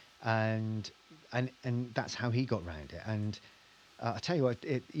 and that's how he got around it. And I tell you what,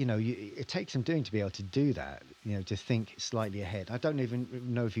 it takes some doing to be able to do that. To think slightly ahead. I don't even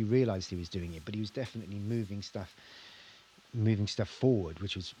know if he realised he was doing it, but he was definitely moving stuff forward,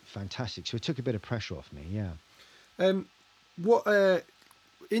 which was fantastic. So it took a bit of pressure off me. Yeah. What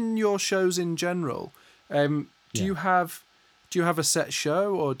in your shows in general? Do you have a set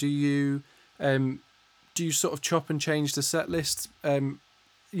show, or do you sort of chop and change the set list?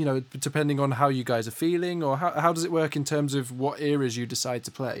 Depending on how you guys are feeling, or how does it work in terms of what eras you decide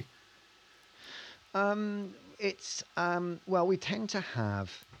to play? It's well, we tend to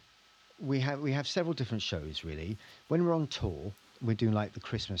have we have several different shows really. When we're on tour, we're doing like the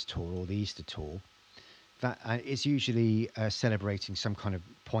Christmas tour or the Easter tour. That is usually celebrating some kind of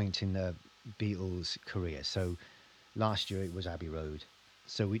point in the Beatles' career. So last year it was Abbey Road,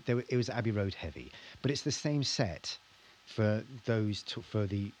 so it was Abbey Road heavy, but it's the same set for for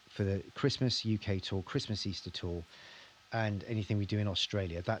the Christmas UK tour, Christmas Easter tour, and anything we do in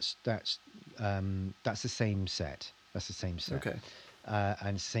Australia. That's the same set. That's the same set. Okay.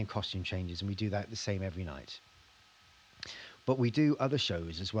 And same costume changes, and we do that the same every night. But we do other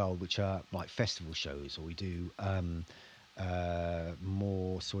shows as well, which are like festival shows, or we do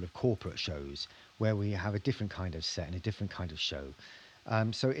more sort of corporate shows where we have a different kind of set and a different kind of show.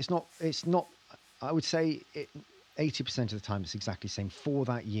 So it's not. I would say 80% of the time it's exactly the same for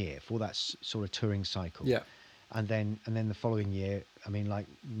that year, for that sort of touring cycle. Yeah. And then the following year, I mean, like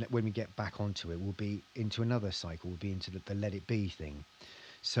when we get back onto it, we'll be into another cycle. We'll be into the Let It Be thing.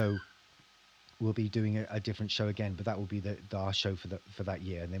 So we'll be doing a different show again, but that will be our show for that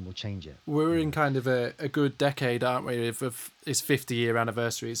year, and then we'll change it. We're in kind of a good decade, aren't we? Of it's 50-year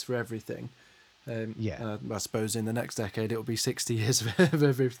anniversaries for everything. Yeah. I suppose in the next decade it'll be 60 years of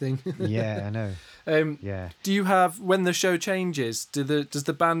everything. Yeah, I know. Yeah. Do you have, when the show changes, does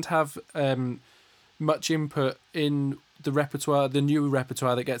the band have much input in the repertoire, the new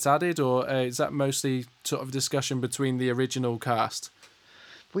repertoire that gets added, or is that mostly sort of discussion between the original cast?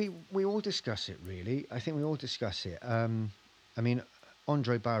 We all discuss it, really. I think we all discuss it. I mean,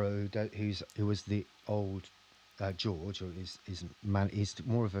 Andre Barrow, who was the old George, or he's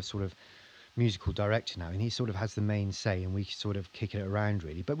more of a sort of musical director now, and he sort of has the main say, and we sort of kick it around,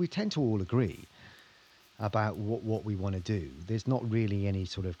 really. But we tend to all agree about what we want to do. There's not really any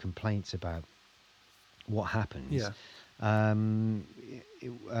sort of complaints about what happens. Yeah. I mean,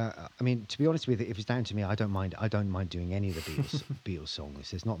 to be honest with you, if it's down to me, I don't mind doing any of the Beatles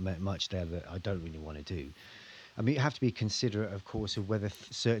songs. There's not much there that I don't really want to do. I mean, you have to be considerate, of course, of whether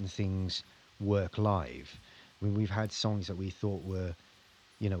certain things work live. I mean, we've had songs that we thought would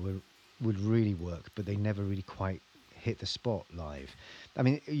really work, but they never really quite hit the spot live. I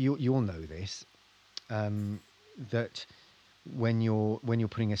mean, you all know this, that when you're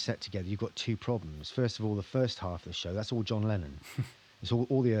putting a set together, you've got two problems. First of all, the first half of the show, that's all John Lennon. It's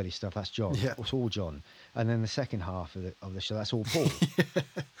all the early stuff, that's John. Yeah. It's all John. And then the second half of the show, that's all Paul.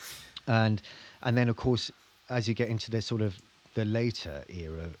 And then, of course, as you get into the sort of the later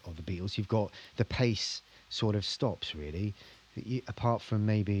era of the Beatles, you've got the pace sort of stops, really. Apart from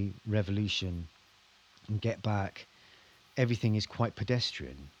maybe Revolution and Get Back, everything is quite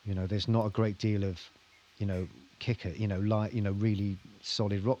pedestrian. There's not a great deal of, kicker, really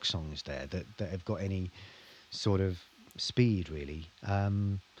solid rock songs there that have got any sort of speed, really.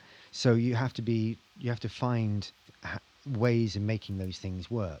 So you have to find ways of making those things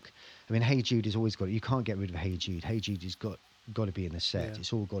work. I mean, Hey Jude has always got it. You can't get rid of Hey Jude. Hey Jude has got to be in the set. Yeah.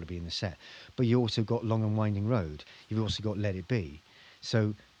 It's all got to be in the set. But you also got Long and Winding Road. You've also got Let It Be.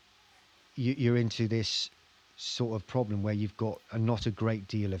 So you're into this sort of problem where you've got not a great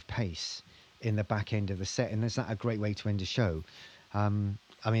deal of pace in the back end of the set, and is that a great way to end a show? I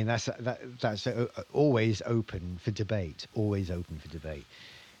mean, that's always open for debate. Always open for debate.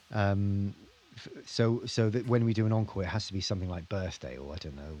 So that when we do an encore, it has to be something like Birthday, or I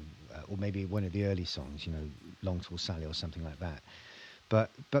don't know, or maybe one of the early songs, Long Tall Sally or something like that.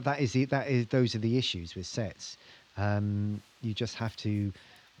 But those are the issues with sets. You just have to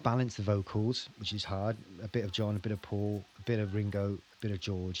balance the vocals, which is hard. A bit of John, a bit of Paul, a bit of Ringo, a bit of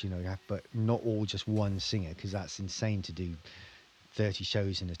George. But not all just one singer, because that's insane to do 30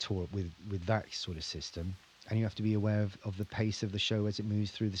 shows in a tour with that sort of system. And you have to be aware of the pace of the show as it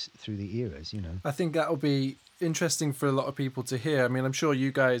moves through the eras. I think that'll be interesting for a lot of people to hear. I mean, I'm sure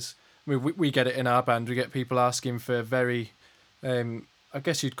you guys. I mean, we get it in our band. We get people asking for very, I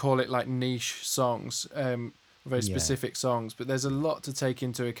guess you'd call it like niche songs. very Yeah. specific songs. But there's a lot to take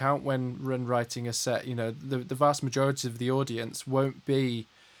into account when writing a set. You know, the vast majority of the audience won't be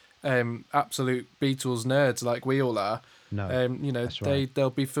absolute Beatles nerds like we all are. No, You know, that's right. they'll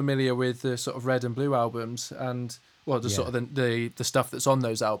be familiar with the sort of Red and Blue albums and the Yeah. sort of the stuff that's on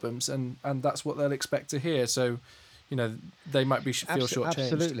those albums, and that's what they'll expect to hear. So, you know, they might be feel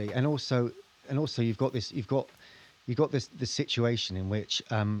shortchanged. Absolutely, and also you've got this situation in which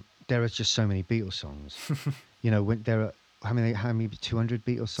there are just so many Beatles songs. You know, when there are how many 200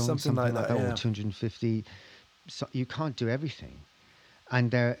 Beatles songs, Something like that, yeah. or 250. So you can't do everything,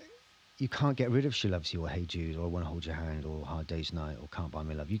 and you can't get rid of She Loves You or Hey Jude or I Want to Hold Your Hand or Hard Day's Night or Can't Buy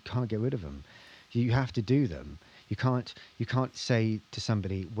Me Love. You can't get rid of them. You have to do them. You can't say to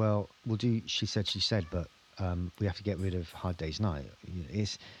somebody, well, we'll do She Said, but we have to get rid of Hard Day's Night.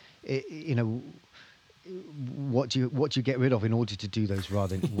 You know, what do you get rid of in order to do those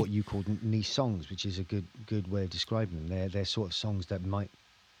rather than what you call niche songs, which is a good way of describing them. They're sort of songs that might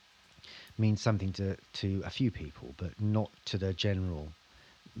mean something to a few people, but not to the general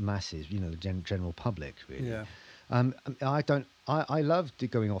masses, you know, the general public, really. Yeah. I love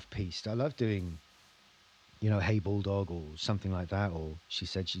going off piste. I love doing, you know, Hey Bulldog or something like that, or She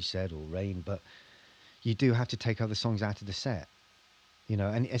Said or Rain, but you do have to take other songs out of the set, you know,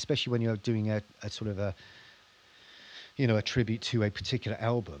 and especially when you're doing a sort of a, you know, a tribute to a particular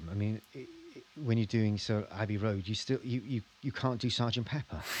album. I mean, when you're doing Abbey Road, you can't do Sergeant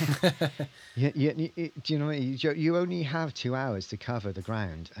Pepper. Do you know what I mean? You only have 2 hours to cover the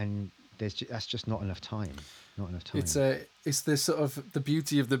ground, and that's just not enough time. Not enough time. It's this sort of the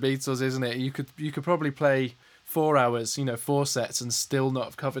beauty of the Beatles, isn't it? You could probably play 4 hours, you know, 4 sets, and still not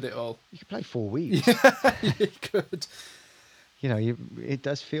have covered it all. You could play 4 weeks. You could. You know, it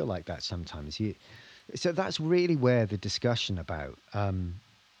does feel like that sometimes. So that's really where the discussion about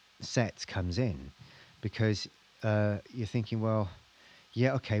sets comes in, because you're thinking, well,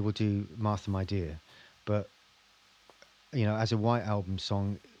 yeah, okay, we'll do Martha My Dear, but, you know, as a White Album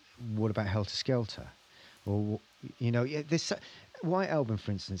song, what about Helter Skelter? Or, you know, this White Album,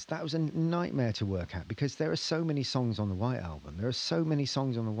 for instance, that was a nightmare to work out, because there are so many songs on the White Album.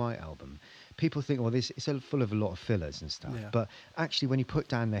 People think, well, this it's full of a lot of fillers and stuff. Yeah. But actually, when you put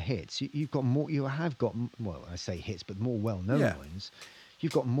down the hits, you've got more. You have got, well, I say hits, but more well-known ones.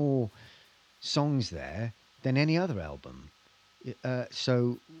 You've got more songs there than any other album.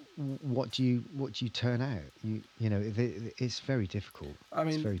 So, what do you turn out? You know, it's very difficult. I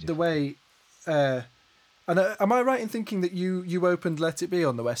mean, very the difficult. way. And am I right in thinking that you opened Let It Be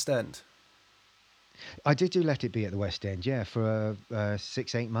on the West End? I did do Let It Be at the West End, yeah, for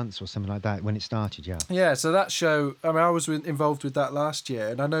 6-8 months or something like that when it started, yeah. Yeah, so that show, I mean, I was involved with that last year,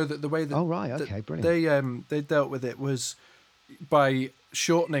 and I know that the way that Oh, right, okay, brilliant. they dealt with it was by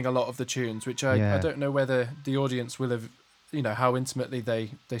shortening a lot of the tunes, which I don't know whether the audience will have, you know, how intimately they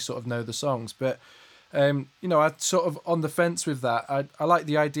sort of know the songs, but you know, I'm sort of on the fence with that. I like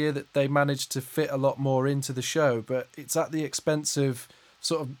the idea that they managed to fit a lot more into the show, but it's at the expense of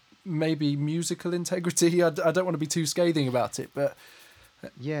sort of maybe musical integrity. I don't want to be too scathing about it, but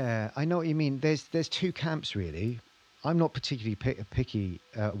yeah, I know what you mean. There's 2 camps, really. I'm not particularly picky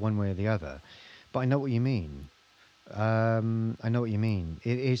one way or the other, but I know what you mean.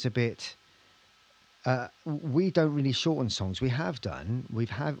 It is a bit. We don't really shorten songs. We have done. We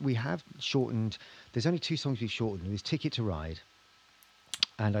have shortened. There's only 2 songs we've shortened. There's Ticket to Ride,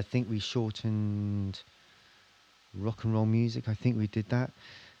 and I think we shortened Rock and Roll Music. I think we did that,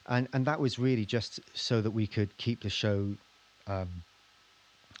 and that was really just so that we could keep the show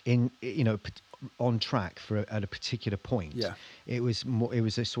on track at a particular point. Yeah. It was more. It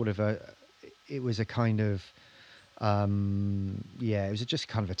was a sort of it was a kind of. It was just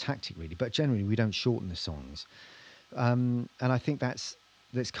kind of a tactic, really. But generally, we don't shorten the songs, and I think that's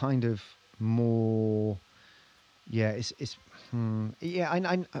kind of more. Yeah,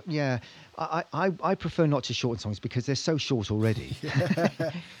 I prefer not to shorten songs because they're so short already.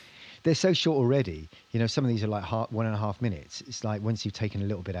 They're so short already. You know, some of these are like 1.5 minutes. It's like once you've taken a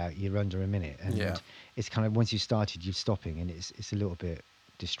little bit out, you're under a minute, and it's kind of once you've started, you're stopping, and it's a little bit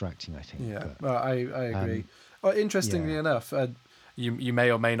distracting, I think. Yeah, but, well, I agree. Interestingly enough, you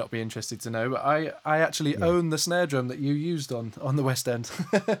may or may not be interested to know, but I actually own the snare drum that you used on the West End.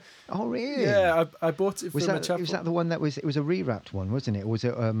 Oh, really? Yeah, I bought it from a chapel. Was that the one that was? It was a rewrapped one, wasn't it? Or was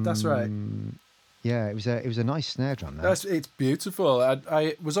it? That's right. Yeah, it was a nice snare drum. That. It's beautiful.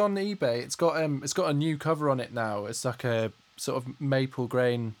 I was on eBay. It's got a new cover on it now. It's like a sort of maple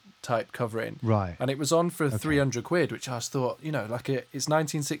grain type covering. Right. And it was on for 300 quid, which I thought, you know, like it's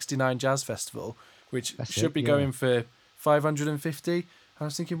 1969 Jazz Festival, which should be going for 550. I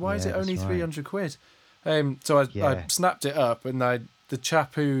was thinking, why is it only 300 quid? So I Yeah. snapped it up, and the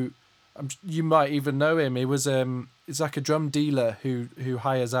chap who you might even know him. He was it's like a drum dealer who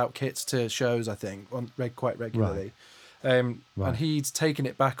hires out kits to shows, I think, quite Right. regularly. And Right. he'd taken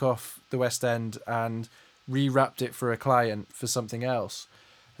it back off the West End and rewrapped it for a client for something else.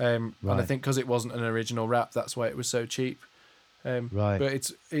 And I Right. think because it wasn't an original wrap, that's why it was so cheap. Right.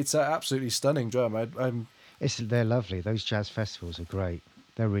 But it's an absolutely stunning drum. I'm They're lovely. Those jazz festivals are great.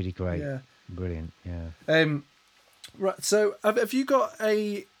 They're really great. yeah. Brilliant. Yeah. Right. So have you got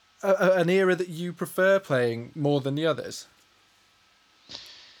an era that you prefer playing more than the others?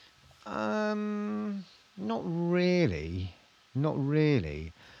 Not really. Not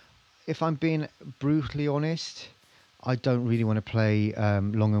really. If I'm being brutally honest, I don't really want to play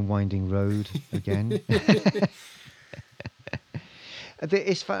Long and Winding Road again.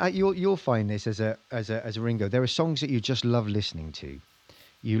 You'll find this as a Ringo. There are songs that you just love listening to.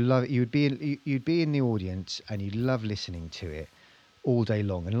 You'd be in the audience and you love listening to it all day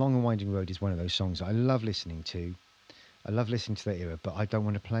long. And Long and Winding Road is one of those songs that I love listening to. I love listening to that era, but I don't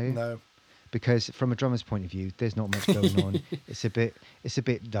want to play it No. because from a drummer's point of view, there's not much going on. It's a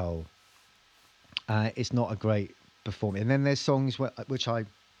bit dull. It's not a great performance. And then there's songs which I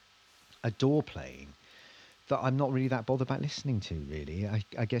adore playing that I'm not really that bothered about listening to. Really,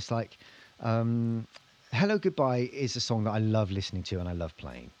 I guess like "Hello Goodbye" is a song that I love listening to and I love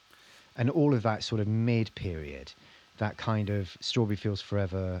playing, and all of that sort of mid period, that kind of "Strawberry Fields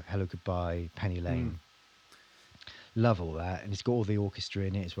Forever," "Hello Goodbye," "Penny Lane." Love all that, and it's got all the orchestra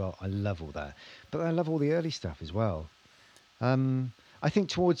in it as well. I love all that, but I love all the early stuff as well. I think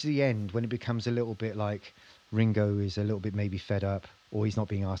towards the end, when it becomes a little bit like Ringo is a little bit maybe fed up, or he's not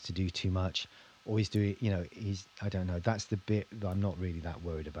being asked to do too much, or he's doing, I don't know. That's the bit that I'm not really that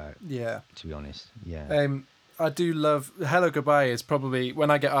worried about, Yeah. to be honest. Yeah. I do love "Hello Goodbye" is probably when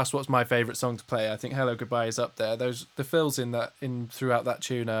I get asked what's my favourite song to play. I think "Hello Goodbye" is up there. The fills in throughout that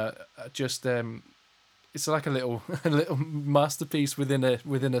tune are just it's like a little a little masterpiece within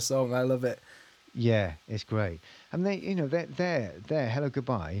a song. I love it. Yeah, it's great. And they're "Hello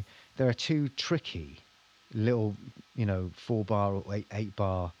Goodbye." There are two tricky little, 4 bar or 8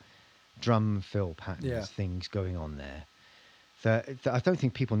 bar drum fill patterns Yeah. things going on there that I don't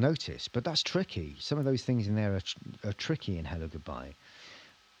think people notice, but that's tricky. Some of those things in there are tricky in "Hello Goodbye."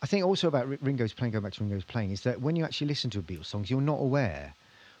 I think also about Ringo's playing, going back to Ringo's playing, is that when you actually listen to a Beatles songs, you're not aware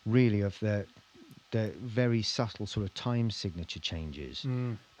really of the very subtle sort of time signature changes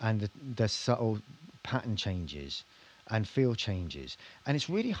and the subtle pattern changes and feel changes. And it's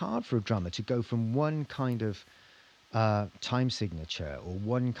really hard for a drummer to go from one kind of time signature or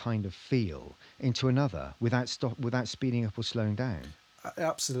one kind of feel into another without speeding up or slowing down.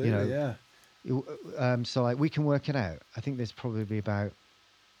 Absolutely. Yeah. So like we can work it out. I think there's probably about,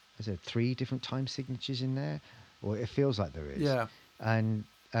 is there 3 different time signatures in there, or it feels like there is. Yeah. And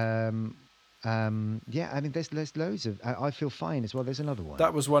yeah, I mean, there's loads of. I Feel Fine as well. There's another one.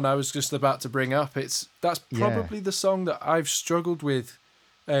 That was one I was just about to bring up. That's probably the song that I've struggled with,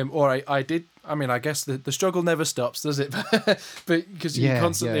 or I did. I mean, I guess the struggle never stops, does it? But because you're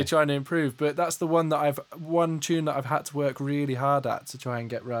constantly trying to improve. But that's the one tune that I've had to work really hard at to try and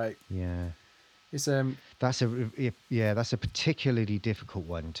get right. Yeah. It's That's a particularly difficult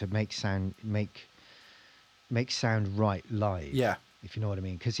one to make sound right live. Yeah. If you know what I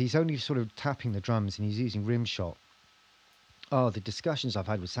mean, because he's only sort of tapping the drums and he's using rim shot. Oh, the discussions I've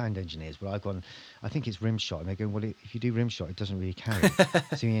had with sound engineers where I've gone, I think it's rim shot, and they're going, well, if you do rim shot, it doesn't really carry.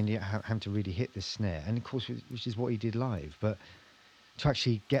 So you end up having to really hit the snare, and of course, which is what he did live. But to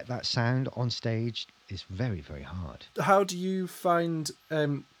actually get that sound on stage is very, very hard. How do you find?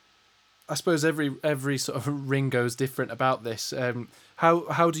 I suppose every sort of Ringo's different about this.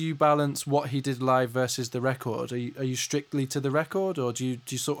 How do you balance what he did live versus the record? Are you strictly to the record, or do you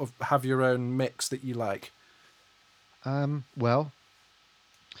sort of have your own mix that you like? Well,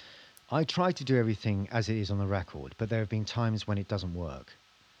 I try to do everything as it is on the record, but there have been times when it doesn't work.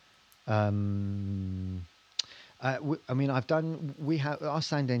 I mean, our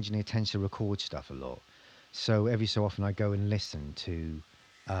sound engineer tends to record stuff a lot, so every so often I go and listen to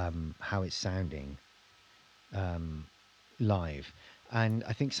how it's sounding live, and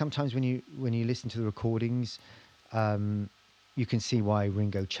I think sometimes when you listen to the recordings, you can see why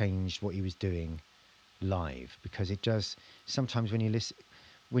Ringo changed what he was doing live, because it does sometimes when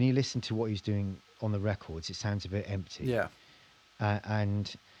you listen to what he's doing on the records, it sounds a bit empty. Yeah.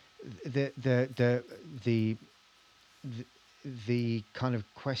 And the kind of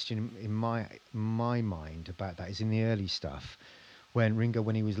question in my mind about that is in the early stuff when Ringo,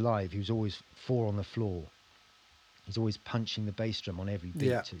 when he was live, he was always 4 on the floor. He's always punching the bass drum on every beat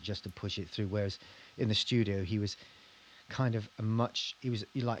Yeah. just to push it through. Whereas in the studio, he was kind of he was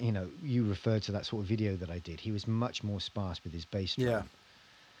like, you referred to that sort of video that I did. He was much more sparse with his bass drum. Yeah.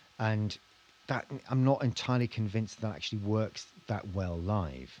 And that, I'm not entirely convinced that actually works that well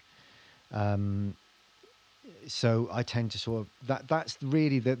live. So I tend to sort of, that's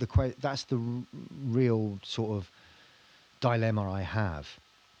really that's the real sort of dilemma I have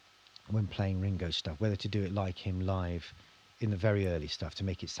when playing Ringo stuff, whether to do it like him live in the very early stuff to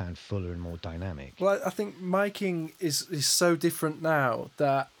make it sound fuller and more dynamic. Well, I think miking is so different now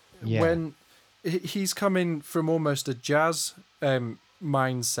that when he's coming from almost a jazz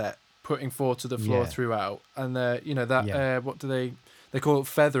mindset, putting four to the floor throughout, and what do they call it,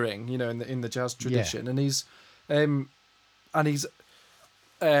 feathering, in the jazz tradition, and he's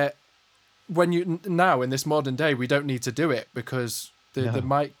when you now in this modern day we don't need to do it because the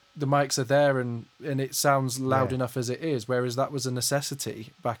mics are there and it sounds loud enough as it is, whereas that was a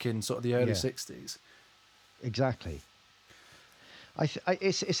necessity back in sort of the early 60s. Exactly.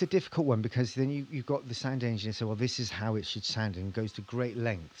 It's a difficult one because then you've got the sound engineer say, well, this is how it should sound, and goes to great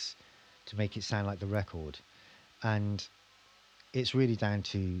lengths to make it sound like the record. And it's really down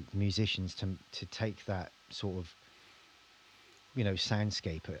to musicians to take that sort of,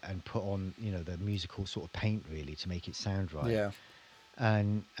 soundscape and put on, the musical sort of paint really to make it sound right. Yeah.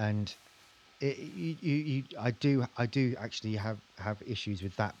 And I do actually have issues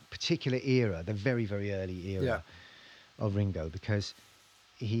with that particular era, the very, very early era of Ringo, because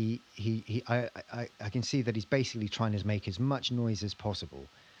I can see that he's basically trying to make as much noise as possible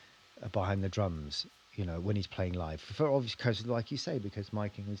behind the drums, when he's playing live, for obvious, because like you say, because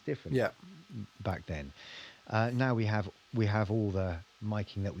miking was different back then. Now we have all the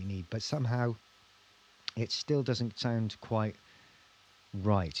miking that we need, but somehow it still doesn't sound quite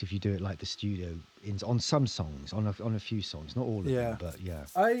right if you do it like the studio on some songs, on a few songs, not all of them, but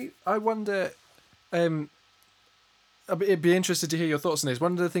I wonder, I'd be interested to hear your thoughts on this.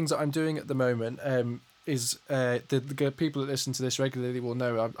 One of the things that I'm doing at the moment is the people that listen to this regularly will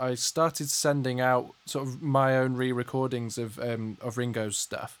know I started sending out sort of my own re-recordings of Ringo's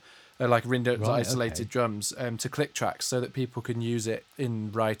stuff, like Ringo's isolated drums, to Click Tracks, so that people can use it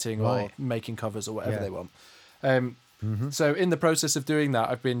in writing or making covers or whatever they want. So in the process of doing that,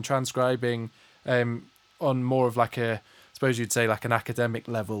 I've been transcribing on more of like I suppose you'd say like an academic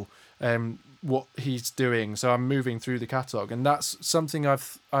level, what he's doing. So I'm moving through the catalogue, and that's something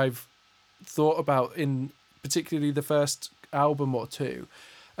I've thought about in particularly the first album or two.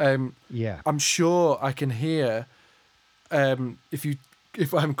 I'm sure I can hear,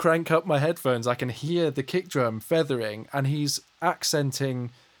 if I crank up my headphones, I can hear the kick drum feathering, and he's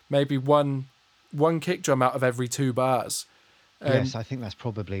accenting maybe one kick drum out of every two bars. Yes, I think that's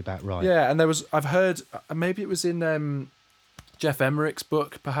probably about right. Yeah, and I've heard, maybe it was in Jeff Emmerich's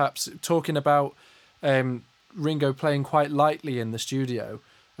book, perhaps, talking about Ringo playing quite lightly in the studio,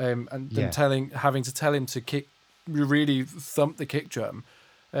 and having to tell him to really thump the kick drum.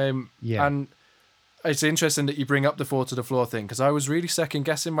 And it's interesting that you bring up the four to the floor thing, because I was really second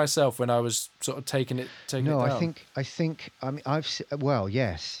guessing myself when I was sort of taking it down. I think I mean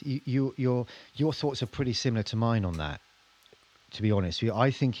yes, your thoughts are pretty similar to mine on that, to be honest.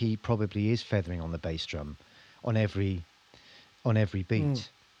 I think he probably is feathering on the bass drum on every beat,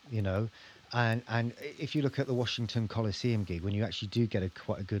 and if you look at the Washington Coliseum gig, when you actually do get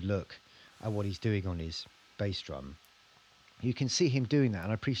quite a good look at what he's doing on his bass drum, you can see him doing that,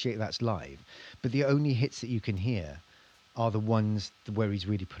 and I appreciate that's live, but the only hits that you can hear are the ones where he's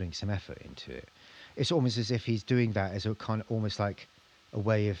really putting some effort into it. It's almost as if he's doing that as a kind of almost like a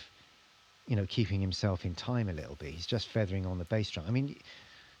way of, keeping himself in time a little bit. He's just feathering on the bass drum. I mean,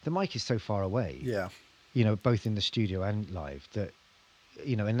 the mic is so far away, both in the studio and live, that,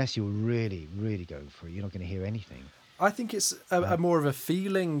 unless you're really, really going for it, you're not going to hear anything. I think it's a more of a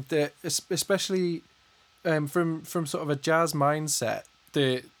feeling that, especially from sort of a jazz mindset,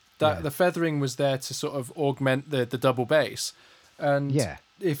 the feathering was there to sort of augment the double bass, and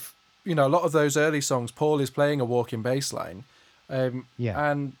if a lot of those early songs, Paul is playing a walking bass line,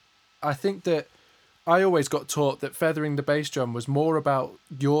 and I think that I always got taught that feathering the bass drum was more about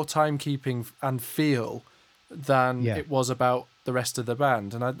your timekeeping and feel than it was about the rest of the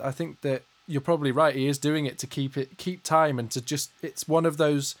band, and I think that you're probably right. He is doing it to keep time, and to just, it's one of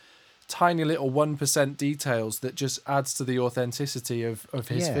those tiny little 1% details that just adds to the authenticity of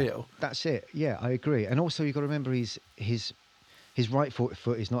his feel. That's it. Yeah, I agree. And also you've got to remember his right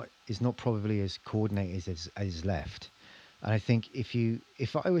foot is not probably as coordinated as his left. And I think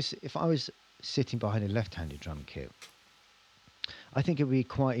if I was sitting behind a left-handed drum kit, I think it would be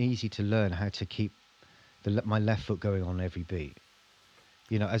quite easy to learn how to keep my left foot going on every beat,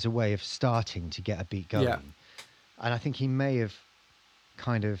 as a way of starting to get a beat going. Yeah. And I think he may have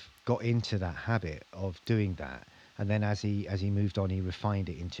kind of got into that habit of doing that, and then as he moved on, he refined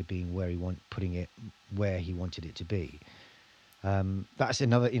it into being putting it where he wanted it to be. That's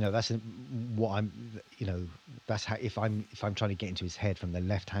another, what I'm, that's how, if I'm trying to get into his head from the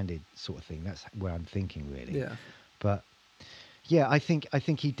left-handed sort of thing, that's where I'm thinking really. Yeah. But yeah, I think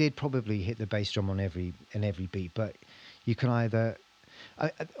he did probably hit the bass drum on every beat, but you can either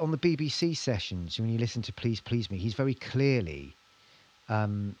on the BBC sessions, when you listen to Please Please Me, he's very clearly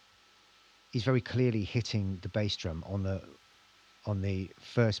hitting the bass drum on the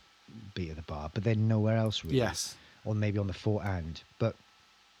first beat of the bar, but then nowhere else really. Yes. Or maybe on the four and. But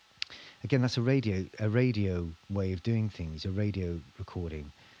again, that's a radio way of doing things, a radio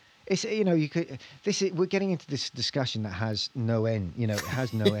recording. It's we're getting into this discussion that has no end. It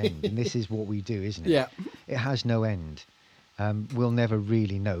has no end, and this is what we do, isn't it? Yeah. It has no end. We'll never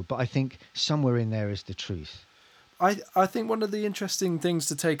really know, but I think somewhere in there is the truth. I think one of the interesting things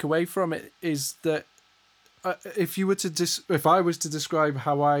to take away from it is that if I was to describe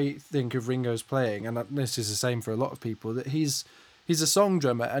how I think of Ringo's playing, and this is the same for a lot of people, that he's a song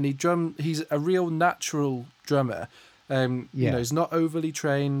drummer, and he's a real natural drummer. He's not overly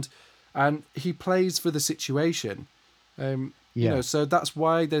trained, and he plays for the situation. So that's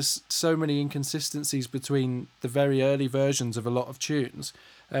why there's so many inconsistencies between the very early versions of a lot of tunes.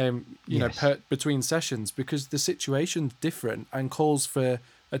 Between sessions, because the situation's different and calls for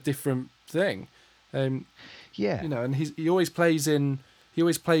a different thing. And he always plays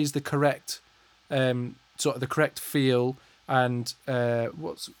the correct sort of the correct feel, and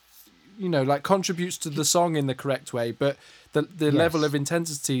contributes to the song in the correct way, but the level of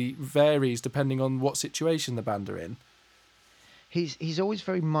intensity varies depending on what situation the band are in. He's always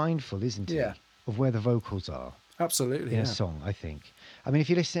very mindful, isn't he? Yeah. Of where the vocals are. Absolutely. In a song, I think. I mean, if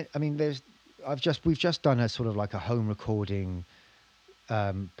you listen, we've just done a sort of like a home recording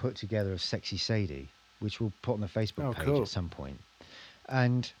put together of Sexy Sadie, which we'll put on the Facebook page at some point.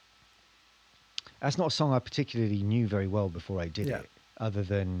 And that's not a song I particularly knew very well before I did it, other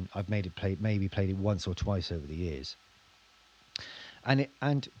than I've played it once or twice over the years. And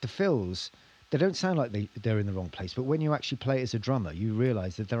the fills, they don't sound like they're in the wrong place, but when you actually play it as a drummer, you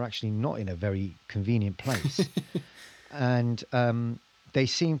realise that they're actually not in a very convenient place. And they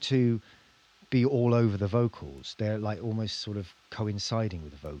seem to be all over the vocals. They're like almost sort of coinciding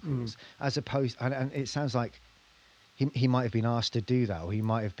with the vocals, as opposed, and it sounds like he might have been asked to do that, or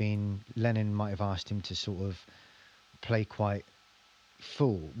Lennon might have asked him to sort of play quite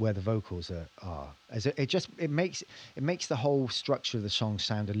full where the vocals are. As it makes the whole structure of the song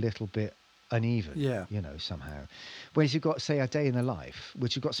sound a little bit uneven, somehow. Whereas you've got, say, A Day in the Life,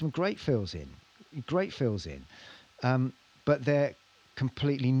 which you've got some great fills in, but they're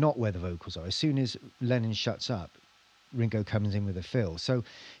completely not where the vocals are. As soon as Lennon shuts up, Ringo comes in with a fill. So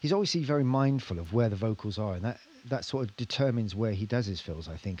he's obviously very mindful of where the vocals are, and that sort of determines where he does his fills,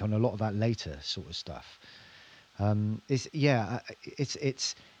 I think, on a lot of that later sort of stuff.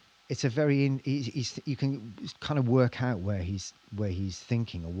 It's a very you can kind of work out where he's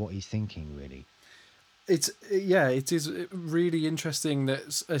thinking, or what he's thinking, really. It is really interesting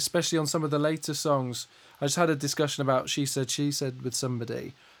that, especially on some of the later songs, I just had a discussion about She Said with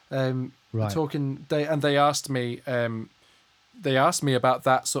somebody, right. talking. They asked me about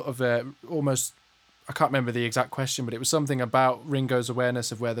that sort of almost. I can't remember the exact question, but it was something about Ringo's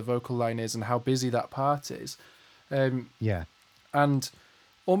awareness of where the vocal line is and how busy that part is. And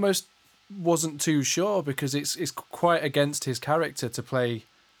almost wasn't too sure, because it's quite against his character to play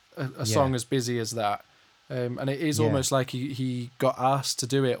a song as busy as that. And it is almost like he got asked to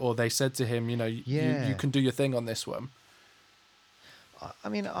do it, or they said to him, you can do your thing on this one. I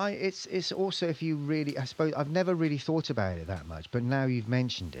mean, it's also, if you really, I suppose, I've never really thought about it that much, but now you've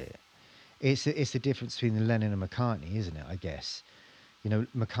mentioned it, it's the difference between Lennon and McCartney, isn't it? I guess,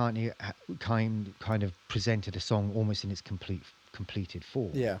 McCartney kind of presented a song almost in its completed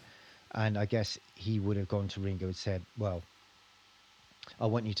form. Yeah. And I guess he would have gone to Ringo and said, well, I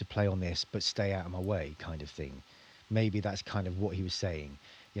want you to play on this, but stay out of my way, kind of thing. Maybe that's kind of what he was saying.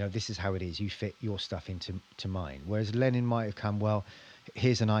 This is how it is. You fit your stuff into mine. Whereas Lennon might have come, well,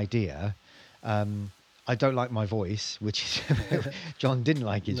 here's an idea. I don't like my voice, which is John didn't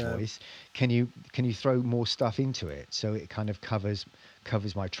like his voice. Can you throw more stuff into it so it kind of covers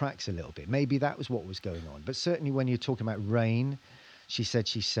my tracks a little bit? Maybe that was what was going on. But certainly when you're talking about Rain, She Said,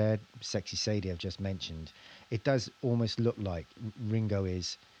 Sexy Sadie I've just mentioned, it does almost look like Ringo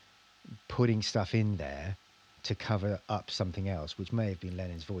is putting stuff in there to cover up something else, which may have been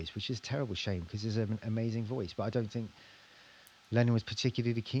Lennon's voice, which is a terrible shame because he's an amazing voice. But I don't think Lennon was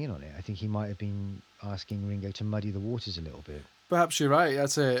particularly keen on it. I think he might have been asking Ringo to muddy the waters a little bit. Perhaps you're right.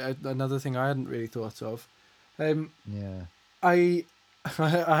 That's another thing I hadn't really thought of. Yeah. I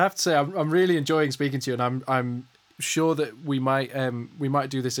I have to say I'm really enjoying speaking to you, and I'm sure that we might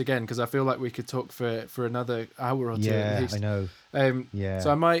do this again, because I feel like we could talk for another hour or two at Yeah, least. I know. Yeah.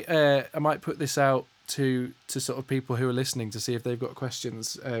 So I might put this out to sort of people who are listening to see if they've got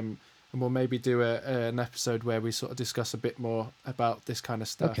questions. And we'll maybe do an episode where we sort of discuss a bit more about this kind of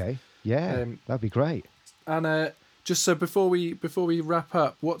stuff. Okay. Yeah, that'd be great. And just so before we wrap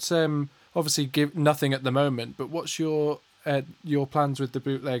up, what's obviously give nothing at the moment, but what's your plans with the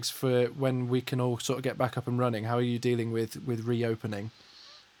bootlegs for when we can all sort of get back up and running? How are you dealing with reopening?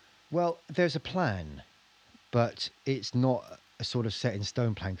 Well, there's a plan, but it's not a sort of set in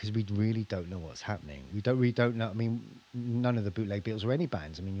stone plan because we really don't know what's happening. We don't know. I mean, none of the Bootleg Beatles or any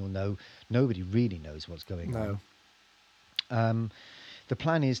bands. I mean, you'll know, nobody really knows what's going on. The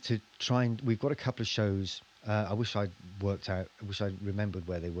plan is to try and, we've got a couple of shows. I wish I'd remembered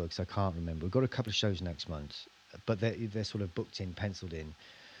where they were because I can't remember. We've got a couple of shows next month, but they're sort of booked in, penciled in,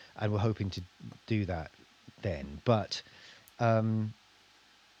 and we're hoping to do that then. But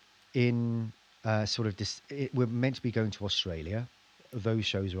in sort of this, we're meant to be going to Australia. Those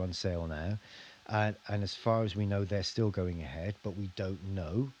shows are on sale now, and as far as we know, they're still going ahead. But we don't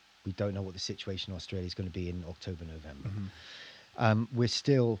know. We don't know what the situation in Australia is going to be in October, November. Mm-hmm. We're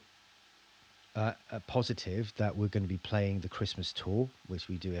still positive that we're going to be playing the Christmas tour, which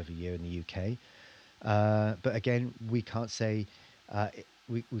we do every year in the UK. But again, we can't say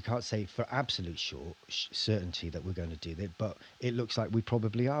we can't say for absolute certainty that we're going to do that. But it looks like we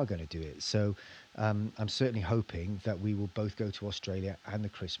probably are going to do it. So I'm certainly hoping that we will both go to Australia and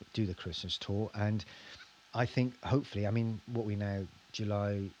do the Christmas tour. And I think hopefully, I mean, what we now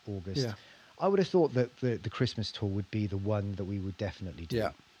July, August. Yeah. I would have thought that the Christmas tour would be the one that we would definitely do.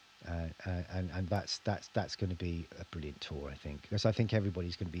 Yeah. And that's going to be a brilliant tour, I think, because I think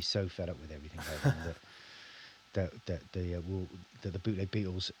everybody's going to be so fed up with everything that the Bootleg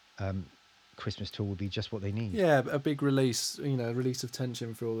Beatles Christmas tour will be just what they need. Yeah, a big release, release of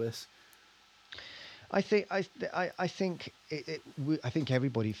tension for all this. I think I think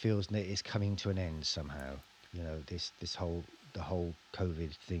everybody feels that it's coming to an end somehow. The whole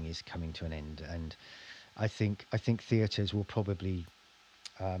COVID thing is coming to an end, and I think theatres will probably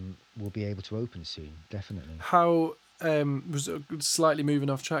will be able to open soon, definitely. How was slightly moving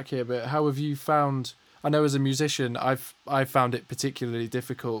off track here, but how have you found? I know as a musician, I've found it particularly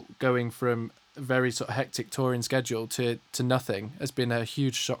difficult going from a very sort of hectic touring schedule to nothing. Has been a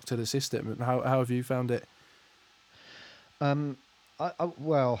huge shock to the system. How have you found it?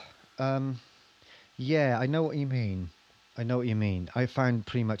 Yeah, I know what you mean. I found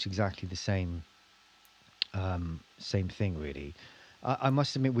pretty much exactly the same thing, really. I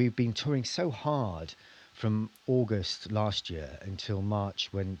must admit, we've been touring so hard from August last year until March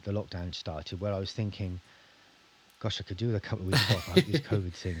when the lockdown started, where I was thinking, gosh, I could do a couple of weeks off. I hope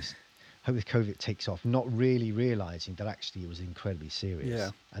this COVID takes off, not really realising that actually it was incredibly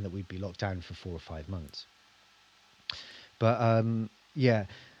serious and that we'd be locked down for 4 or 5 months. But, yeah,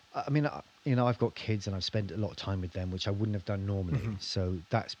 I mean, I've got kids and I've spent a lot of time with them, which I wouldn't have done normally. Mm-hmm. So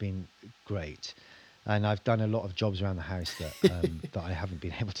that's been great. And I've done a lot of jobs around the house that I haven't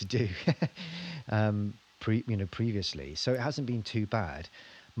been able to do previously. So it hasn't been too bad.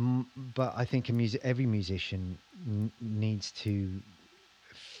 But I think every musician needs to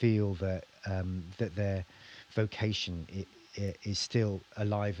feel that that their vocation is still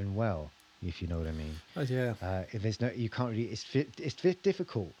alive and well, if you know what I mean. Oh, yeah. If there's you can't really. It's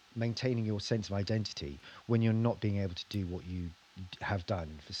difficult maintaining your sense of identity when you're not being able to do what you have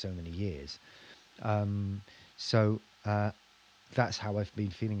done for so many years. So that's how I've been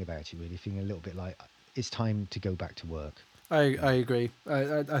feeling about it, really, feeling a little bit like it's time to go back to work. I agree.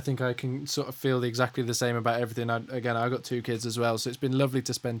 I think I can sort of feel exactly the same about everything. I've got 2 kids as well, so it's been lovely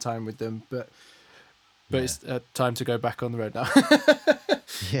to spend time with them, but it's time to go back on the road now.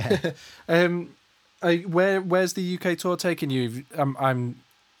 Yeah. Where's the UK tour taking you?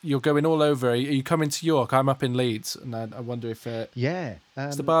 You're going all over. Are you coming to York? I'm up in Leeds, and I wonder if it's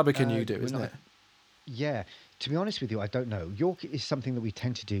the Barbican you do, isn't it? Yeah. To be honest with you, I don't know. York is something that we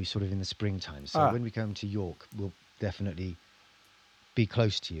tend to do sort of in the springtime. So when we come to York, we'll definitely be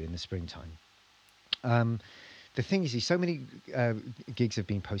close to you in the springtime. The thing is, so many gigs have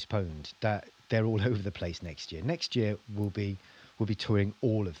been postponed that they're all over the place next year. Next year we'll be touring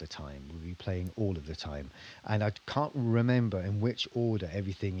all of the time. We'll be playing all of the time. And I can't remember in which order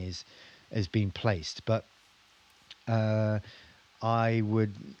everything has been placed, but I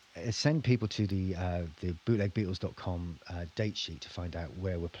would send people to the bootlegbeatles.com date sheet to find out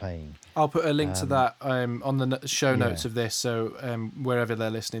where we're playing. I'll put a link to that on the show notes Yeah. of this, so wherever they're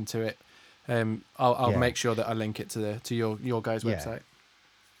listening to it, I'll Yeah. make sure that I link it to your guys' Yeah. website.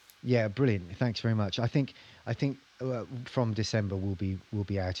 Yeah, brilliant. Thanks very much. I think from December we'll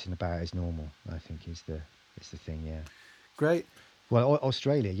be out and about as normal. I think is the thing. Yeah. Great. Well,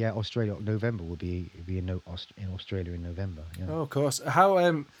 Australia. Yeah, Australia. November will be in Australia in November. Yeah. Oh, of course.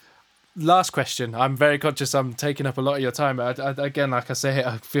 How? Last question. I'm very conscious I'm taking up a lot of your time. Again, like I say,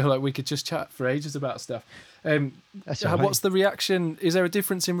 I feel like we could just chat for ages about stuff. That's all right. What's the reaction? Is there a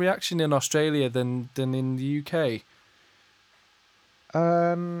difference in reaction in Australia than in the UK?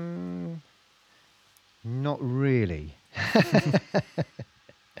 Not really.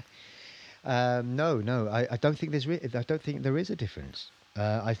 No. I don't think I don't think there is a difference.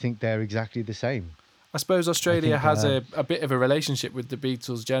 I think they're exactly the same. I suppose Australia has think, a bit of a relationship with the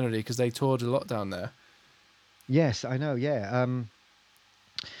Beatles generally because they toured a lot down there. Yes, I know. Yeah.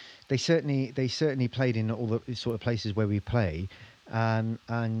 They certainly played in all the sort of places where we play, and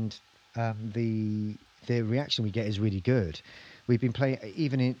the reaction we get is really good. We've been playing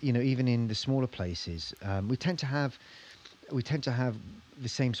even in the smaller places. We tend to have the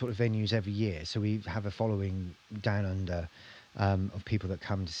same sort of venues every year, so we have a following down under of people that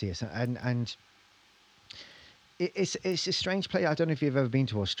come to see us, and it's a strange place. I don't know if you've ever been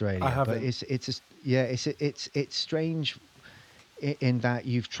to Australia, I haven't. but it's strange in that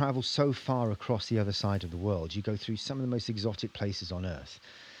you've travelled so far across the other side of the world. You go through some of the most exotic places on earth,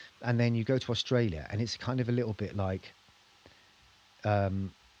 and then you go to Australia, and it's kind of a little bit like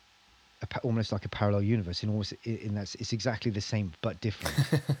almost like a parallel universe. In that it's exactly the same but different.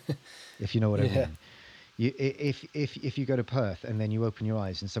 If you know what I mean. If you go to Perth and then you open your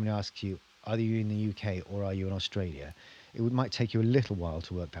eyes and somebody asks you, are you in the UK or are you in Australia? Might take you a little while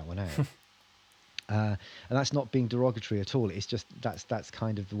to work that one out. And that's not being derogatory at all. It's just that's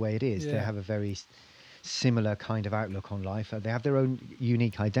kind of the way it is. Yeah. They have a very similar kind of outlook on life. They have their own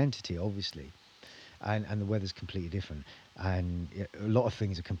unique identity, obviously, and the weather's completely different, and a lot of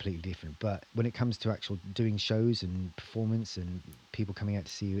things are completely different. But when it comes to actual doing shows and performance and people coming out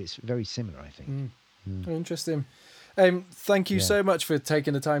to see you, it's very similar, I think. Oh, interesting. Thank you Yeah. so much for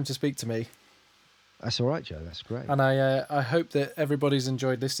taking the time to speak to me. That's all right, Joe. That's great. And I hope that everybody's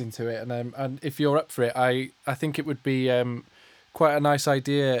enjoyed listening to it. And if you're up for it, I think it would be quite a nice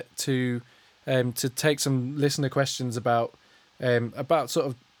idea to take some listener questions about sort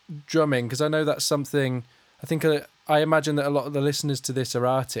of drumming, because I know that's something. I think I imagine that a lot of the listeners to this are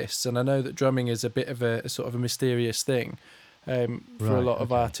artists, and I know that drumming is a bit of a sort of a mysterious thing for a Right, lot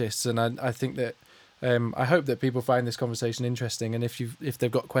of okay. artists. And I think that I hope that people find this conversation interesting. And if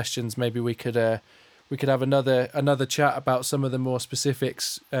they've got questions, maybe we could have another chat about some of the more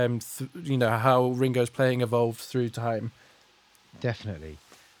specifics. How Ringo's playing evolved through time. Definitely.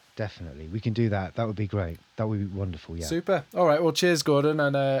 We can do that. That would be great. That would be wonderful. Yeah. Super. All right. Well, cheers, Gordon,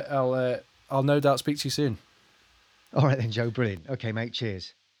 and I'll no doubt speak to you soon. All right then, Joe. Brilliant. Okay, mate.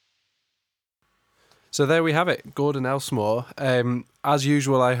 Cheers. So there we have it, Gordon Elsmore. As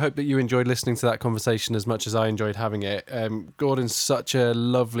usual, I hope that you enjoyed listening to that conversation as much as I enjoyed having it. Gordon's such a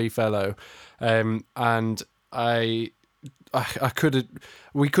lovely fellow, and we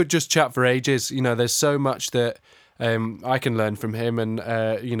could just chat for ages. There's so much that I can learn from him, and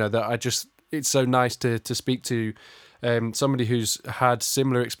it's so nice to speak to somebody who's had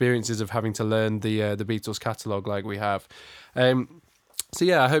similar experiences of having to learn the Beatles catalogue like we have. So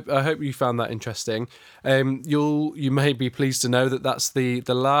yeah, I hope you found that interesting. You may be pleased to know that that's the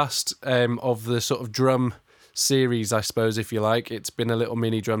last of the sort of drum series, I suppose, if you like. It's been a little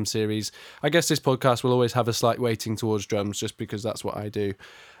mini drum series. I guess this podcast will always have a slight weighting towards drums, just because that's what I do.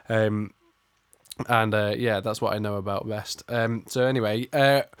 That's what I know about best. So anyway,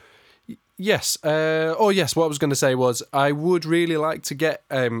 yes. What I was going to say was I would really like to get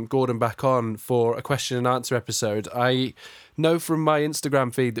Gordon back on for a question and answer episode. I know from my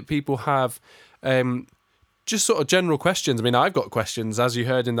Instagram feed that people have just sort of general questions. I mean, I've got questions, as you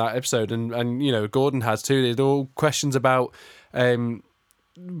heard in that episode, and Gordon has too. They're all questions about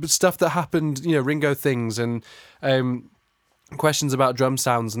stuff that happened, Ringo things, and questions about drum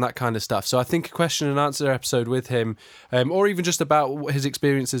sounds and that kind of stuff. So I think a question and answer episode with him, or even just about his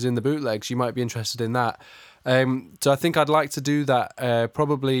experiences in the bootlegs, you might be interested in that. So I think I'd like to do that,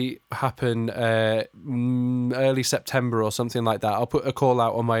 probably happen early September or something like that. I'll put a call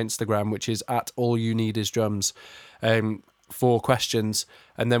out on my Instagram, which is @allyouneedisdrums, for questions,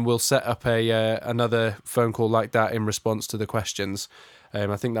 and then we'll set up another phone call like that in response to the questions.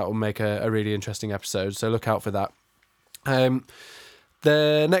 I think that will make a really interesting episode, so look out for that.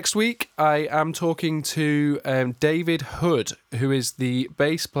 The next week, I am talking to David Hood, who is the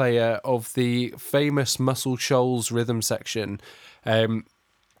bass player of the famous Muscle Shoals rhythm section.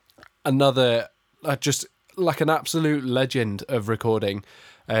 Another, just like an absolute legend of recording.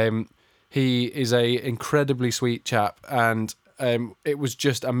 He is a incredibly sweet chap, and it was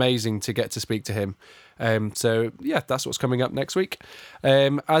just amazing to get to speak to him. So yeah, that's what's coming up next week.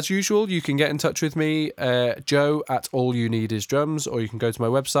 As usual, you can get in touch with me, Joe at All You Need Is Drums, or you can go to my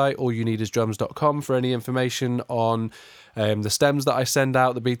website, allyouneedisdrums.com, for any information on the stems that I send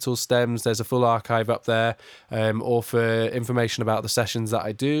out, the Beatles stems. There's a full archive up there, or for information about the sessions that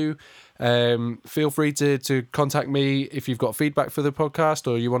I do. Feel free to contact me if you've got feedback for the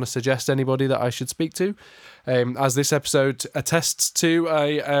podcast, or you want to suggest anybody that I should speak to. As this episode attests to,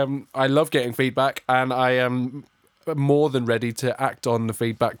 I love getting feedback, and I am more than ready to act on the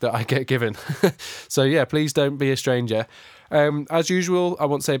feedback that I get given. So yeah, please don't be a stranger. As usual, I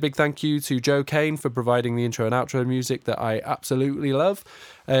want to say a big thank you to Joe Kane for providing the intro and outro music that I absolutely love,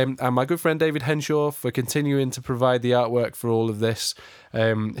 and my good friend David Henshaw for continuing to provide the artwork for all of this.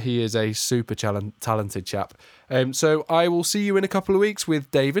 He is a super talented chap. So I will see you in a couple of weeks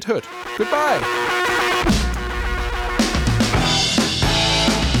with David Hood. Goodbye.